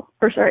you feel,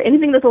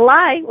 anything that's a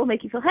lie will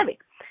make you feel heavy.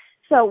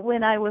 So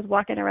when I was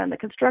walking around the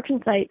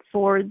construction site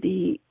for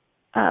the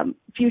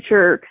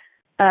future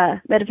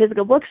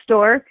metaphysical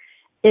bookstore,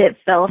 it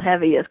felt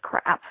heavy as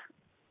crap.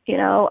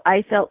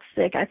 I felt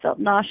sick. I felt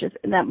nauseous,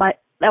 and that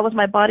was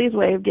my body's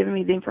way of giving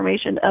me the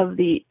information of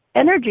the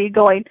energy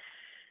going,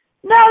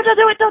 no, don't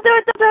do it, don't do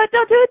it, don't do it,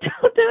 don't do it,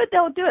 don't do it,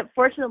 don't do it.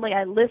 Fortunately,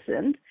 I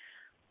listened.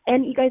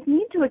 And you guys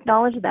need to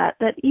acknowledge that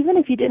even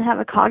if you didn't have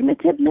a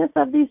cognitiveness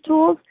of these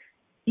tools,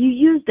 you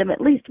used them at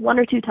least 1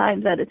 or 2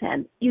 times out of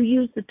 10. You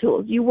used the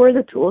tools. You were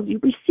the tools. You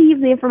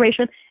received the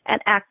information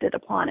and acted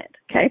upon it,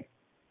 okay?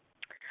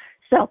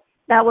 So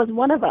that was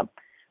one of them.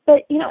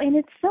 But, and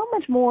it's so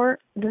much more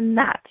than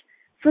that.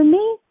 For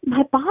me,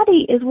 my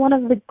body is one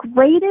of the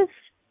greatest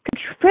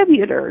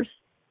contributors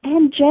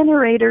and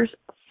generators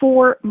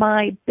for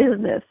my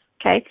business,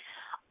 okay?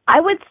 I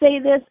would say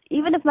this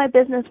even if my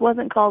business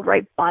wasn't called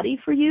Right Body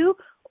for You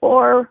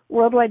or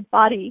Worldwide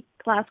Body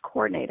Class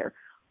Coordinator.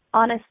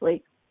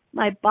 Honestly,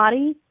 my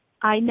body,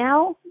 I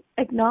now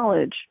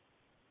acknowledge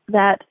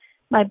that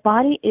my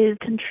body is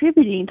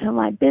contributing to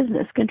my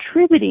business,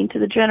 contributing to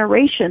the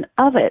generation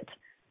of it.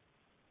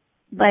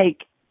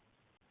 Like,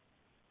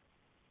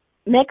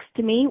 next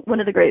to me, one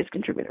of the greatest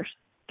contributors,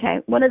 okay?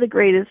 One of the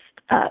greatest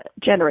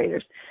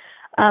generators.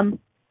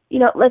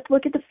 Let's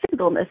look at the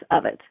physicalness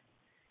of it.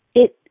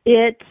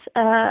 It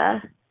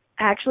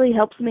actually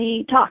helps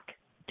me talk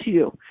to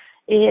you.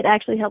 It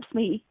actually helps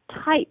me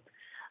type.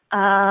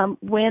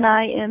 When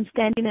I am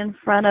standing in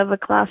front of a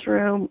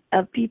classroom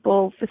of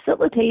people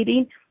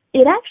facilitating,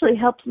 it actually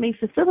helps me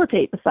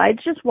facilitate.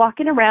 Besides just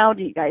walking around,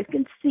 you guys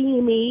can see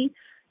me.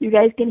 You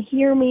guys can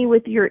hear me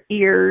with your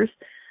ears.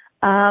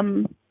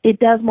 It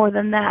does more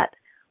than that.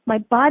 My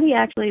body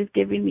actually is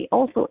giving me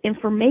also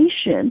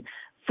information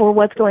for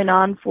what's going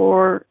on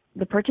for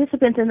the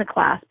participants in the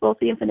class, both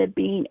the infinite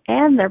being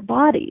and their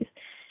bodies.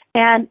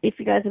 And if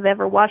you guys have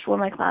ever watched one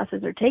of my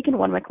classes or taken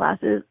one of my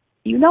classes,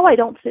 I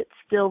don't sit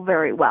still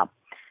very well.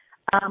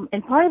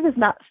 And part of this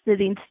not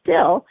sitting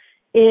still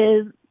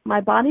is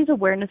my body's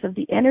awareness of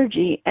the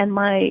energy and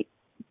my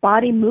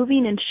body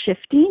moving and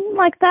shifting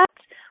like that,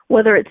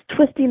 whether it's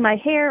twisting my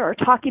hair or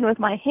talking with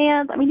my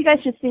hands. I mean, you guys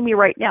should see me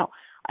right now.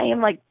 I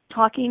am like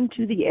talking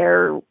to the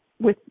air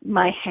with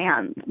my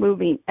hands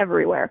moving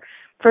everywhere.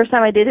 First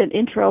time I did an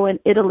intro in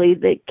Italy,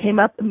 they came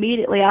up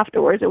immediately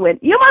afterwards and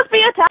went, "You must be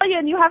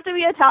Italian. You have to be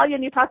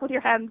Italian. You talk with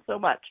your hands so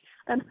much."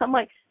 And I'm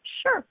like,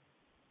 sure,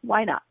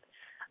 why not?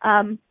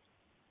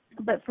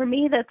 But for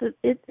me,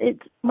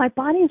 it's my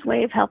body's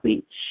way of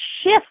helping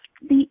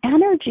shift the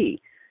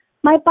energy.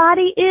 My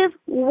body is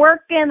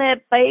working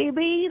it,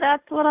 baby.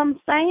 That's what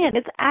I'm saying.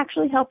 It's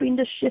actually helping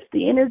to shift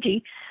the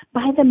energy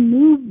by the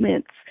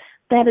movements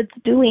that it's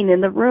doing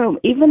in the room,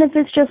 even if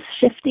it's just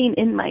shifting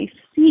in my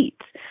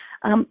seat.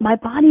 My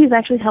body is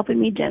actually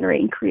helping me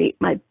generate and create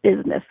my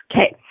business.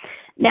 Okay.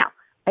 Now,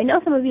 I know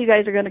some of you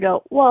guys are going to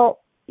go, well,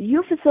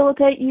 you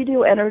facilitate, you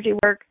do energy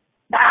work.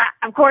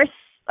 Of course,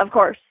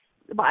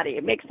 the body.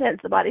 It makes sense.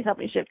 The body's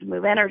helping shift and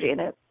move energy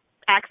in an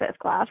access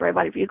class, right?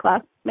 Body for You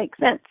class makes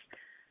sense.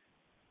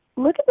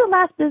 Look at the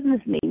last business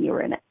meeting you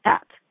were in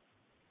at.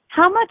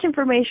 How much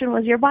information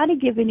was your body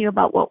giving you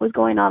about what was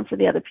going on for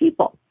the other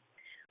people?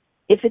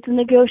 If it's a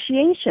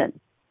negotiation,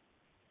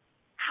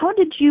 how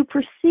did you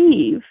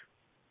perceive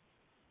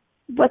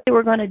what they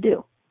were going to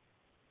do?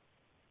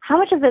 How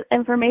much of that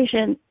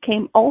information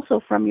came also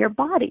from your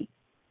body?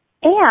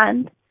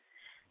 And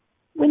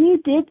when you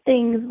did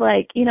things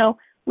like,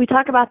 we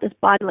talk about this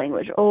body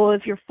language. Oh,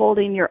 if you're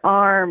folding your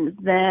arms,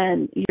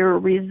 then you're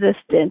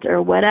resistant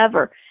or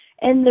whatever.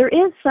 And there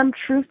is some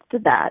truth to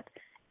that.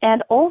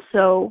 And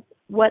also,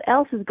 what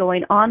else is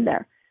going on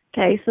there?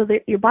 Okay, so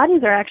your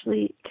bodies are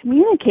actually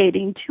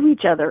communicating to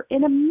each other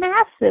in a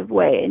massive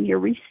way, and you're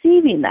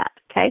receiving that,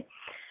 okay?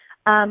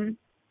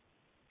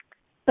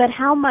 But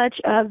how much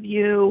of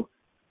you,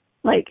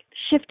 like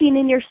shifting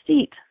in your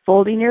seat,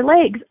 folding your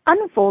legs,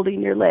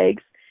 unfolding your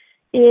legs,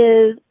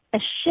 is a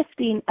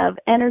shifting of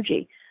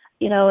energy?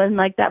 And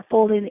like that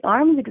folding the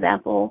arms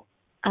example,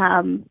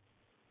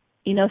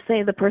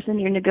 say the person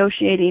you're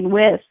negotiating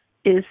with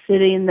is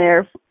sitting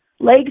there,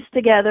 legs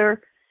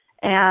together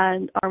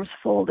and arms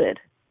folded.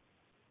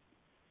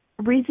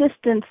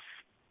 Resistance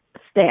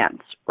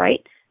stance,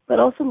 right? But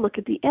also look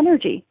at the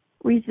energy,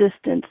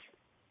 resistance,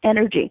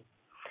 energy.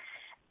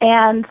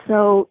 And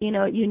so,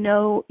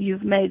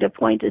 you've made a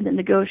point in the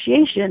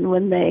negotiation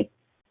when they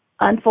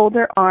unfold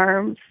their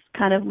arms,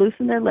 kind of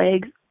loosen their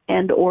legs,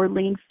 and or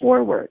lean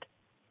forward.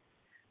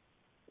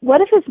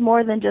 What if it's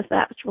more than just the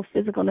actual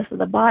physicalness of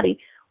the body?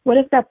 What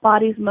if that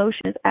body's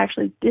motion is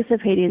actually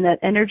dissipating that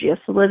energy of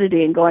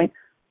solidity and going,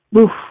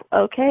 oof,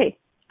 okay,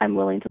 I'm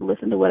willing to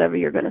listen to whatever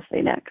you're going to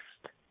say next.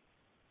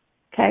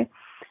 Okay?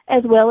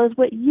 As well as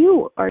what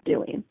you are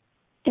doing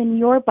in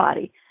your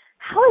body.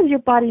 How is your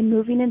body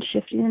moving and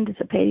shifting and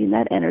dissipating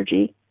that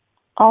energy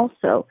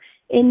also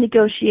in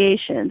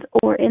negotiations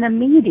or in a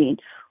meeting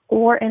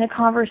or in a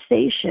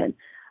conversation?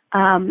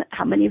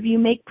 How many of you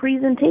make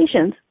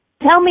presentations?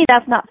 Tell me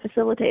that's not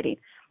facilitating.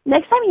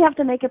 Next time you have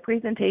to make a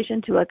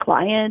presentation to a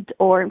client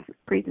or a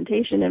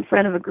presentation in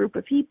front of a group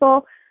of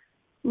people,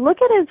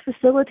 look at it as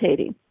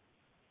facilitating.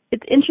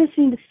 It's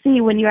interesting to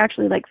see when you're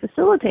actually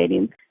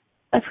facilitating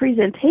a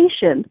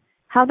presentation,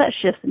 how that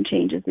shifts and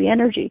changes the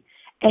energy.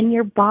 And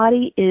your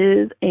body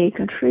is a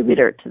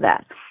contributor to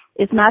that.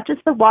 It's not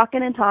just the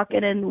walking and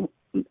talking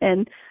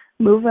and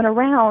moving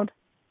around.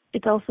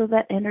 It's also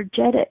that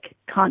energetic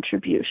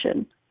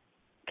contribution.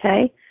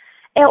 Okay?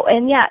 Oh,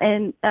 and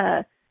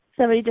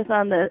somebody just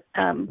on the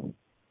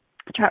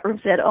chat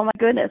room said, oh my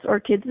goodness, or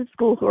kids at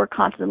school who are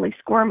constantly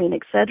squirming,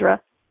 etc.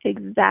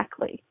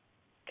 Exactly.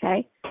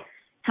 Okay?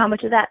 How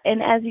much of that?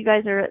 And as you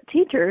guys are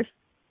teachers,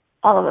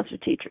 all of us are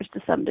teachers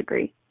to some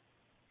degree.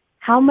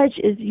 How much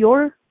is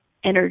your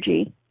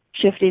energy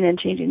shifting and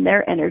changing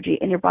their energy,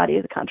 and your body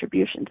is a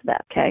contribution to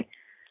that, okay?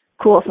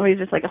 Cool. Somebody's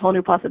just like a whole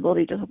new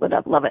possibility just opened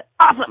up. Love it.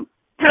 Awesome.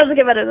 How does it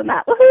get better than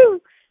that?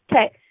 Woohoo!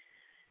 Okay.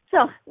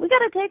 So we got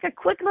to take a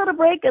quick little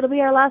break. It'll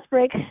be our last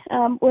break.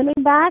 When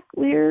we're back,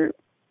 we're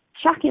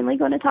shockingly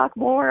going to talk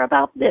more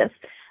about this.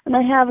 And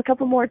I have a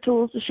couple more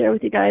tools to share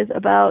with you guys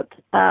about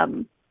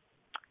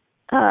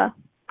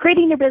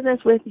creating your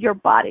business with your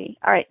body.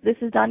 All right, this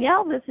is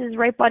Danielle. This is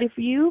Right Body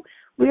for You.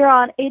 We are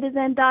on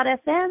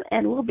A2Zen.fm,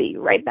 and we'll be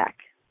right back.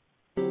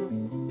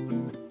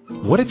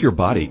 What if your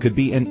body could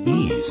be an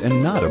ease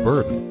and not a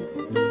burden?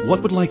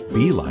 What would life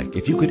be like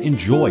if you could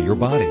enjoy your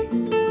body?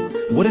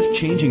 What if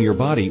changing your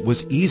body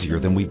was easier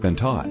than we've been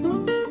taught?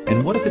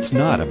 And what if it's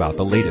not about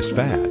the latest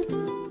fad?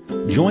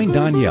 Join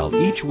Danielle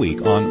each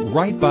week on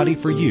Right Body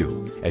for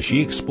You as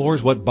she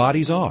explores what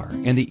bodies are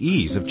and the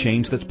ease of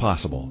change that's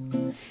possible.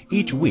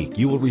 Each week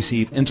you will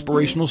receive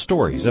inspirational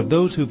stories of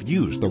those who've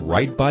used the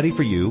Right Body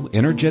for You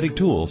energetic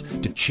tools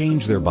to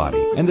change their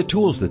body and the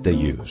tools that they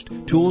used,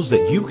 tools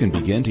that you can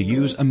begin to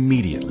use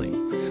immediately.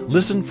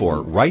 Listen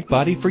for Right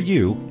Body for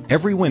You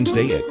every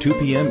Wednesday at 2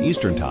 p.m.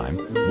 Eastern Time,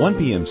 1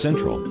 p.m.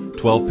 Central,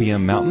 12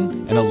 p.m.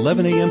 Mountain, and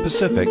 11 a.m.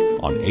 Pacific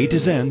on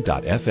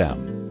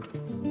A2Zen.fm.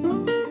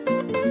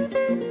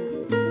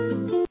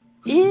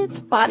 It's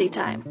body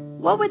time.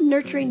 What would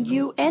nurturing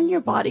you and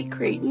your body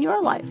create in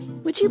your life?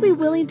 Would you be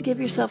willing to give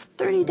yourself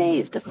 30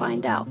 days to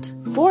find out?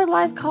 4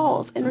 live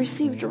calls and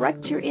receive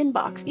direct to your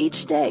inbox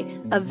each day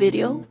a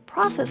video,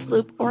 process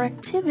loop, or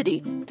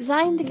activity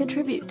designed to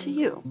contribute to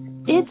you.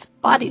 It's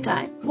body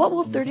time. What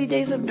will 30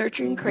 days of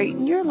nurturing create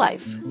in your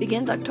life?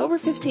 Begins October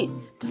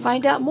 15th. To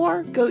find out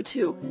more, go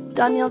to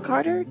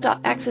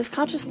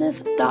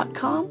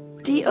DanielleCarter.accessconsciousness.com,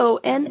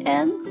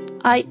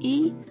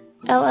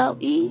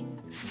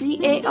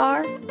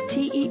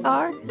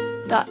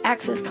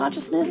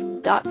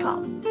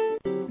 DONNIELLECCARTER.accessconsciousness.com.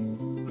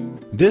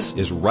 This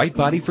is Right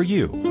Body for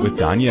You with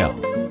Danielle.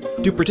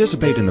 To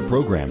participate in the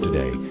program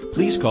today,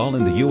 please call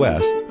in the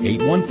U.S.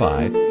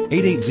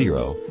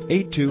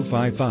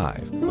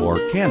 815-880-8255 or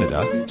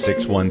Canada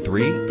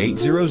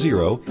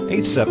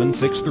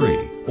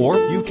 613-800-8763 or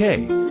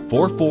UK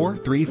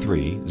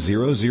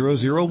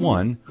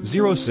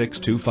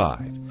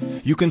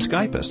 4433-0001-0625. You can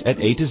Skype us at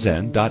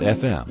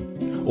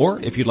A2Zen.fm. Or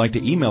if you'd like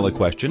to email a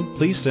question,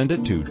 please send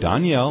it to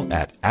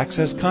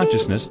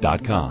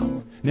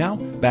Danielle@accessconsciousness.com. Now,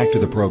 back to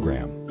the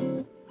program.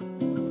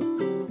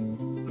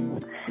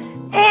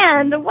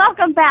 And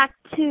welcome back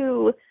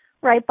to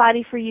Right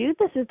Body for You.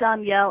 This is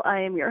Danielle. I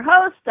am your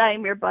host. I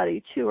am your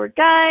body tour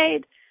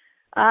guide.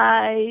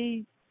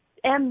 I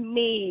am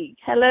me.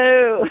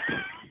 Hello.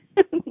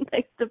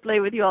 Nice to play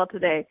with you all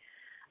today.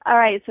 All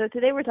right, so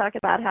today we're talking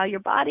about how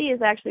your body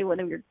is actually one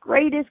of your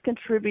greatest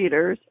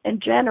contributors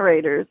and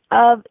generators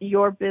of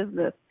your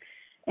business.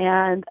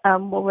 And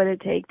what would it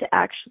take to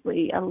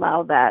actually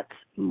allow that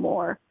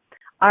more?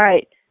 All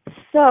right,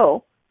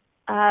 so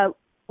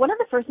one of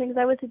the first things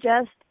I would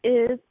suggest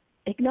is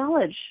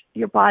acknowledge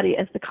your body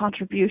as the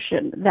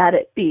contribution that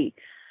it be.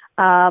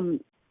 And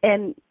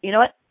you know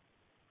what?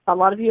 A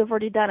lot of you have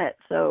already done it,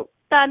 so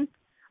done.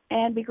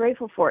 And be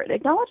grateful for it.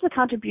 Acknowledge the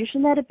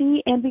contribution that it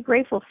be and be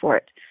grateful for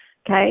it,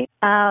 okay?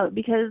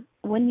 Because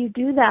when you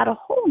do that, a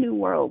whole new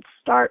world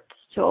starts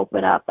to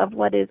open up of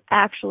what is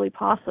actually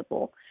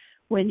possible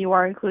when you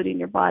are including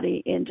your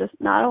body in just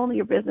not only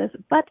your business,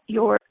 but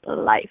your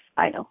life.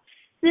 I know.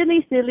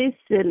 Silly, silly,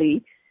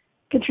 silly.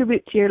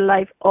 Contribute to your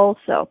life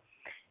also.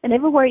 And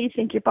everywhere you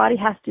think your body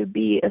has to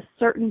be a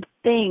certain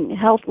thing,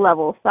 health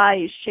level,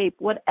 size, shape,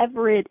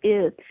 whatever it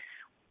is,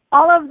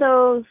 all of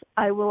those,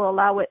 I will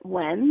allow it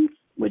when.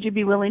 Would you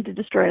be willing to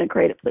destroy it and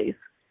create it, please?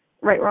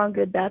 Right, wrong,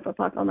 good, bad,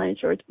 BIPOC, all nine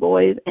shorts,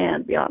 boys,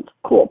 and beyond.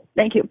 Cool.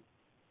 Thank you.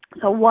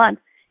 So one,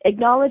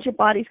 acknowledge your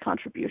body's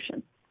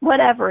contribution,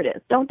 whatever it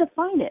is. Don't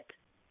define it.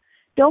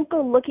 Don't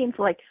go looking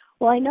for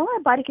well, I know my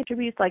body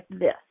contributes like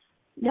this.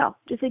 No,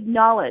 just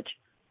acknowledge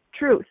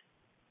truth.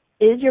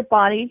 Is your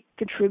body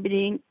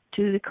contributing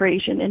to the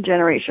creation and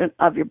generation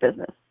of your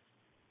business?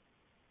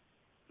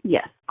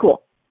 Yes,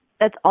 cool.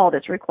 That's all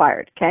that's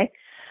required, okay?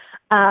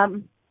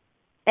 And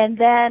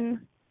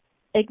then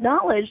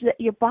acknowledge that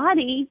your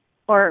body,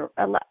 or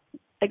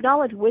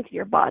acknowledge with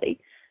your body,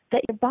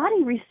 that your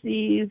body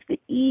receives the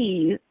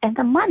ease and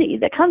the money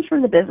that comes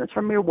from the business,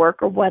 from your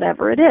work or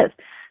whatever it is.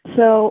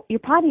 So your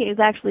body is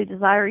actually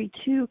desiring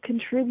to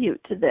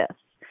contribute to this.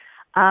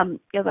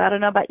 Because I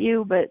don't know about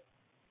you, but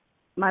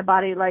my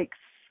body likes,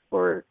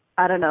 or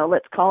I don't know,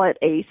 let's call it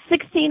a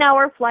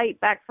 16-hour flight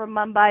back from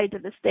Mumbai to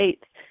the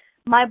States.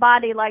 My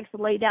body likes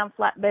to lay down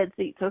flat bed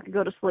seat so it can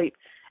go to sleep.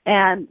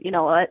 And you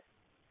know what?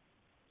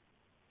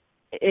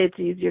 It's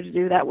easier to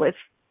do that with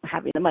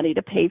having the money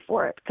to pay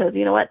for it. Because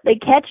you know what? They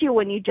catch you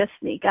when you just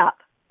sneak up.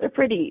 Those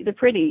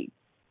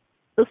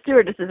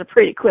stewardesses are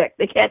pretty quick.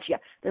 They catch you.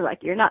 They're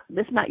like,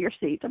 this is not your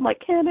seat. I'm like,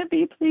 can it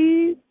be,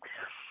 please?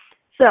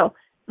 So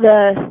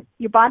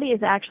your body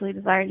is actually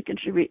desiring to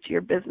contribute to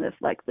your business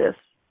like this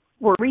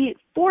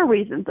for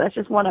reasons. That's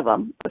just one of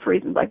them, with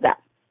reasons like that.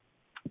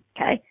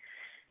 Okay?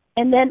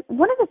 And then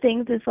one of the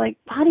things is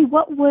body,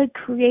 what would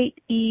create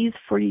ease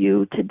for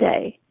you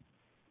today?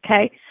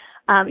 Okay?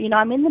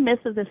 I'm in the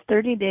midst of this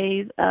 30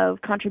 days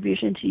of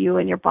contribution to you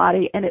and your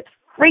body, and it's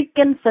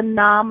freaking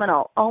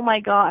phenomenal. Oh,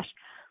 my gosh.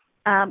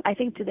 I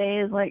think today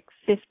is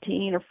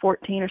 15 or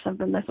 14 or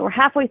something. So we're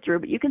halfway through,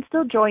 but you can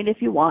still join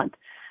if you want.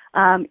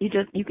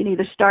 You can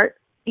either start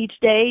each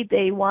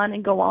day one,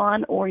 and go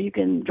on, or you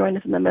can join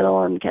us in the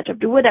middle and catch up.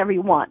 Do whatever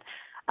you want.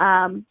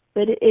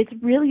 But it's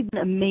really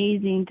been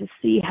amazing to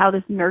see how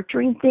this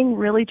nurturing thing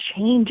really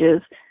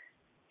changes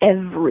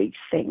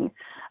everything.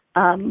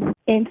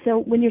 And so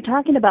when you're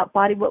talking about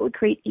body, what would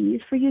create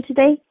ease for you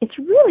today, it's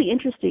really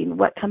interesting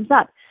what comes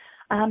up.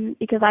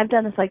 Because I've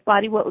done this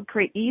body, what would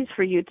create ease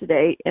for you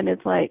today? And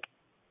it's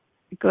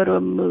go to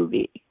a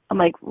movie. I'm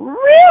like,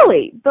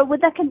 really? But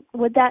would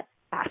that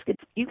ask it?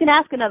 You can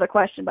ask another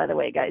question, by the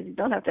way, guys. You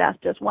don't have to ask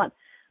just one.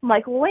 I'm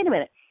like, well, wait a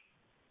minute.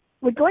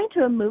 Would going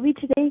to a movie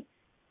today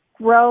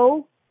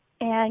grow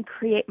and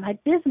create my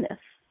business?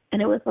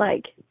 And it was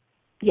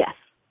yes.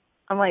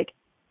 I'm like,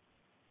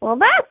 well,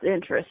 that's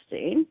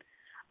interesting.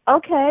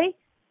 Okay.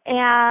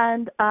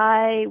 And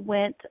I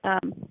went,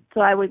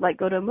 so I would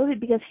go to a movie,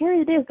 because here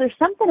it is. There's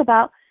something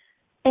about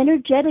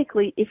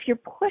energetically, if you're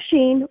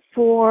pushing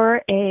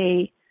for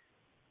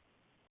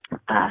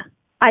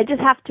I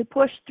just have to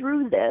push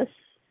through this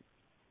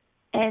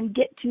and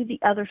get to the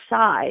other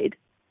side,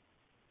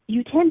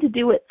 you tend to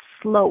do it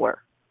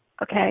slower.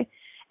 Okay.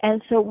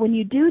 And so when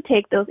you do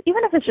take those,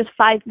 even if it's just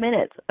 5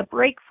 minutes, a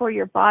break for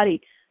your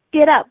body,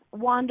 get up,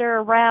 wander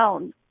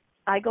around.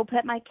 I go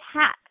pet my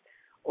cat,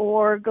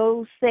 or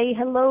go say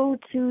hello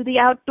to the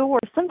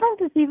outdoors. Sometimes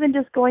it's even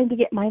just going to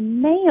get my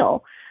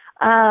mail.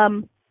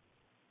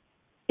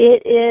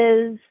 It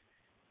is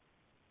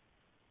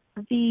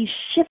the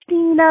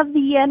shifting of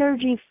the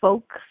energy,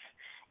 folks.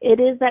 It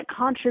is that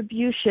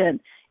contribution.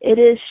 It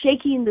is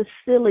shaking the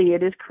silly.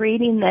 It is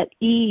creating that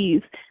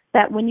ease,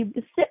 that when you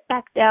sit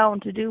back down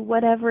to do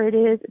whatever it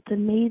is, it's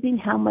amazing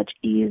how much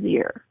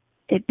easier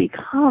it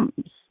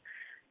becomes.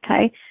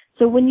 Okay?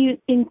 So when you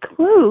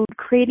include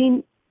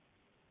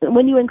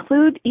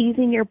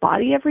easing your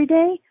body every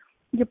day,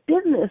 your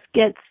business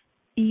gets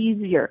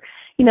easier.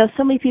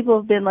 So many people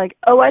have been like,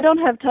 oh, I don't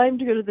have time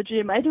to go to the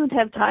gym. I don't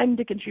have time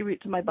to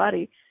contribute to my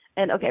body.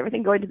 And, okay,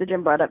 everything going to the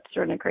gym brought up to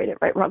turn and create it,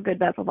 right, wrong, good,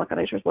 bad, BIPOC, all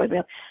nine, boys,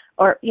 man.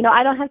 Or,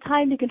 I don't have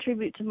time to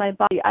contribute to my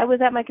body. I was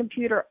at my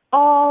computer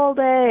all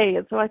day,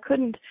 and so I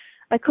couldn't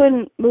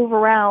move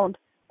around.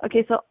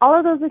 Okay, so all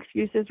of those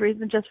excuses,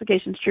 reasons,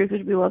 justifications, truth,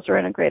 which we will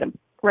surrender and create them.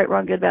 Right,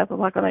 wrong, good, bad,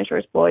 black, nice,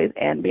 shorts, boys,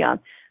 and beyond.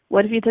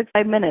 What if you took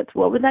 5 minutes?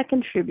 What would that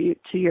contribute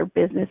to your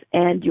business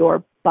and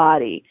your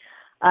body?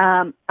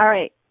 All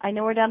right, I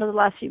know we're down to the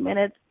last few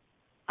minutes.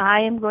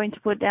 I am going to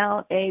put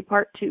down a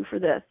part 2 for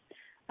this.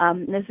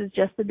 This is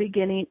just the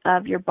beginning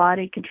of your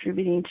body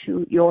contributing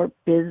to your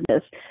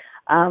business.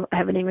 I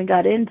haven't even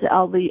got into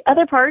all the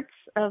other parts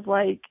of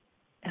like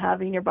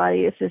having your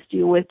body assist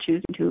you with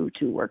choosing who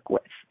to work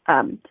with.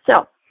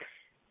 So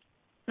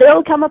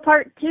there'll come a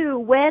part 2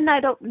 when, I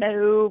don't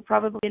know,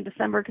 probably in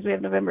December because we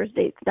have November's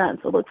dates done.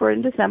 So look for it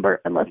in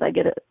December unless I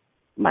get it.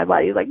 My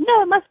body's like,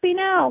 no, it must be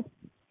now.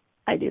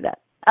 I do that.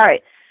 All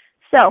right.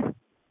 So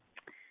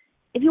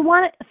if you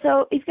want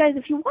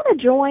to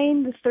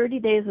join the 30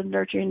 days of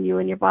nurturing you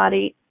and your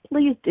body,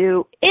 please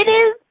do. It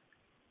is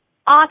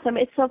awesome.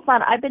 It's so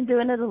fun. I've been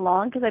doing it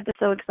along because I've been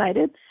so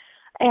excited,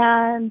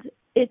 and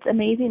it's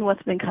amazing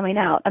what's been coming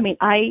out. I mean,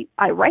 I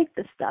write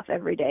this stuff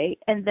every day,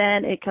 and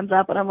then it comes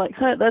up, and I'm like,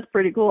 that's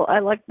pretty cool. I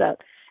like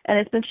that. And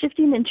it's been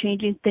shifting and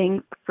changing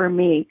things for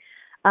me.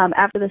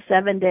 After the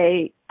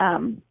 7-day,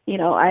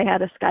 I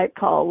had a Skype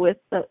call with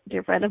a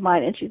dear friend of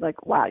mine, and she's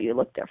like, wow, you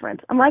look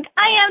different. I'm like,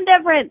 I am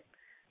different.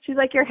 She's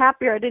like, you're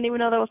happier. I didn't even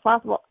know that was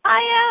possible.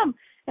 I am.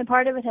 And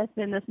part of it has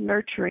been this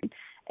nurturing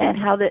and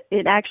how that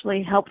it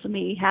actually helped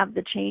me have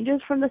the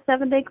changes from the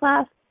 7-day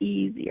class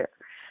easier.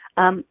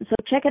 So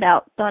check it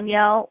out,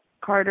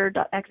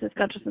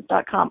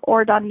 DonielleCarter.accessconsciousness.com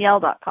or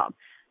Donielle.com.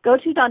 Go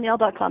to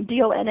Donielle.com,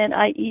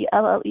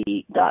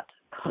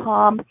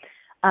 DONNIELLE.com.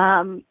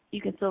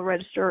 You can still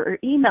register or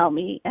email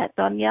me at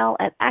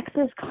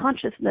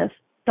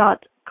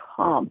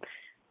Donielle@accessconsciousness.com,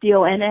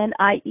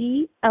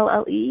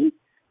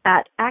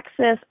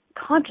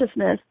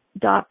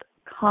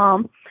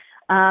 DONNIELLE@accessconsciousness.com,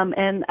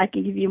 and I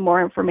can give you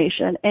more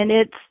information. And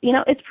it's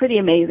pretty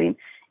amazing.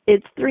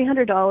 It's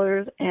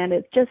 $300 and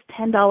it's just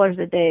 $10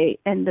 a day.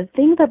 And the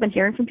things I've been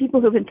hearing from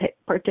people who've been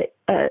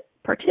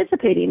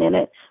participating in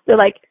it, they're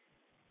like,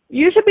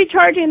 you should be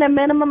charging a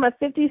minimum of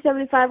 $50,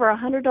 $75, or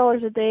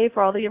 $100 a day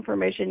for all the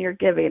information you're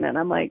giving. And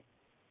I'm like,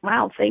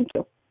 wow, thank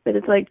you. But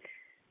it's like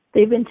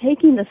they've been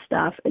taking the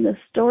stuff and the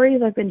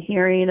stories I've been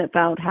hearing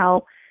about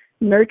how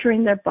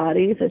nurturing their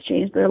bodies has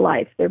changed their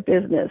life, their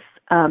business,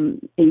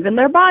 even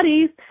their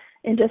bodies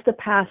in just the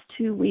past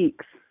 2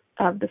 weeks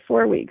of the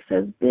 4 weeks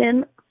has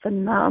been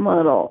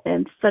phenomenal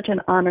and such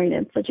an honoring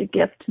and such a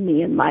gift to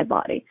me and my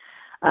body.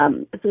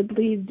 So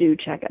please do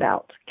check it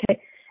out,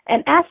 okay?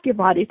 And ask your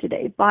body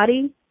today,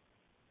 body,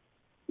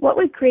 what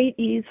would create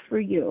ease for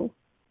you?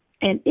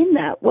 And in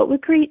that, what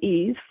would create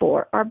ease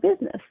for our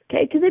business,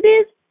 okay? Because it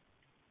is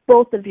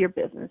both of your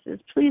businesses.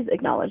 Please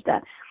acknowledge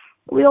that.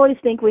 We always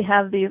think we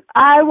have these,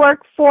 I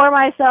work for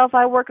myself,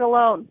 I work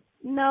alone.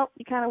 No,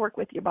 you kind of work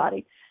with your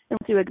body. And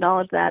once you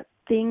acknowledge that,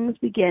 things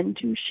begin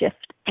to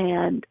shift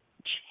and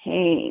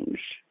change,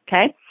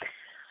 okay?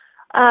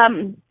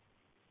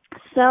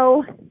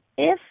 So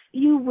if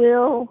you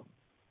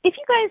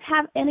guys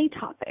have any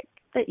topic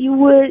that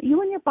you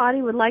and your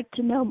body would like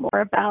to know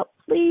more about,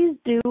 please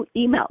do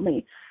email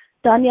me,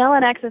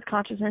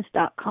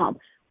 Donielle@accessconsciousness.com.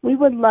 We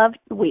would love,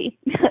 me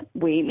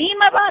and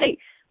my body,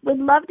 would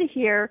love to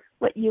hear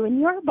what you and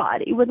your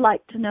body would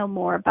like to know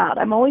more about.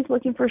 I'm always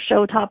looking for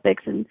show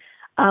topics, and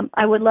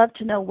I would love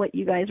to know what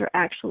you guys are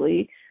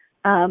actually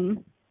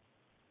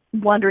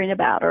wondering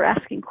about or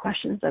asking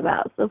questions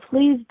about. So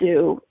please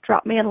do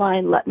drop me a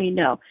line, let me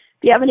know.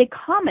 If you have any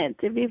comments,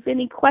 if you have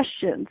any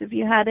questions, if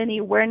you had any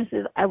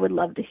awarenesses, I would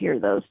love to hear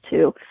those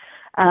too.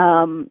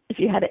 If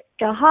you had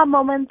aha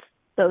moments,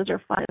 those are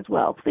fine as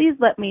well. Please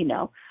let me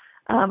know.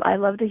 I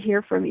love to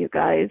hear from you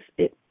guys.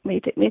 It may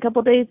take me a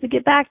couple days to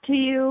get back to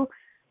you.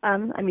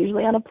 I'm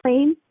usually on a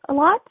plane a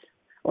lot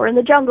or in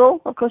the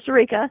jungle of Costa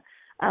Rica.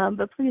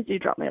 But please do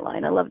drop me a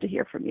line. I love to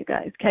hear from you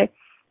guys, okay?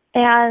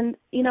 And,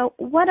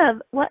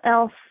 what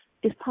else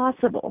is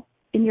possible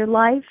in your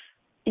life,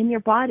 in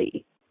your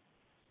body,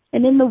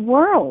 and in the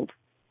world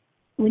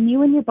when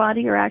you and your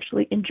body are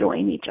actually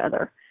enjoying each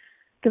other?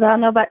 Because I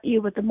don't know about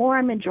you, but the more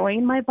I'm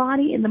enjoying my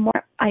body and the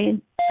more I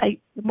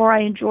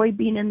enjoy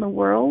being in the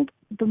world,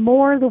 the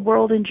more the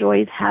world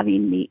enjoys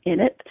having me in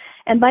it.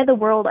 And by the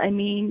world, I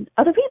mean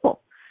other people.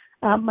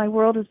 My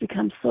world has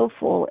become so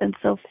full and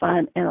so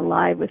fun and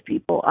alive with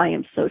people. I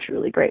am so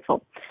truly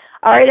grateful.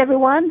 All right,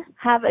 everyone,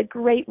 have a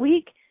great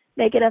week.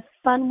 Make it a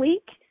fun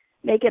week.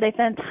 Make it a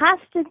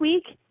fantastic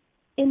week.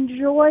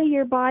 Enjoy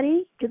your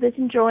body because it's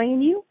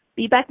enjoying you.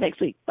 Be back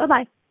next week.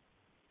 Bye-bye.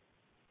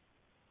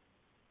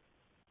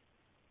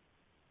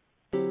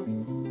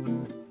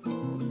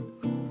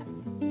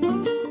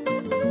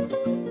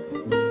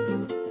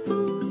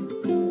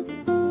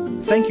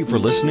 Thank you for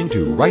listening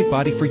to Right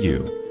Body for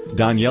You.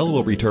 Donielle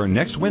will return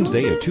next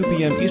Wednesday at 2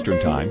 p.m. Eastern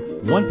Time,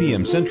 1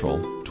 p.m. Central,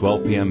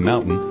 12 p.m.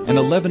 Mountain, and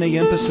 11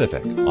 a.m.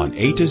 Pacific on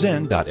A to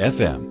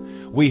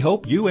Zen.fm. We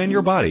hope you and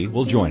your body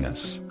will join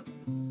us.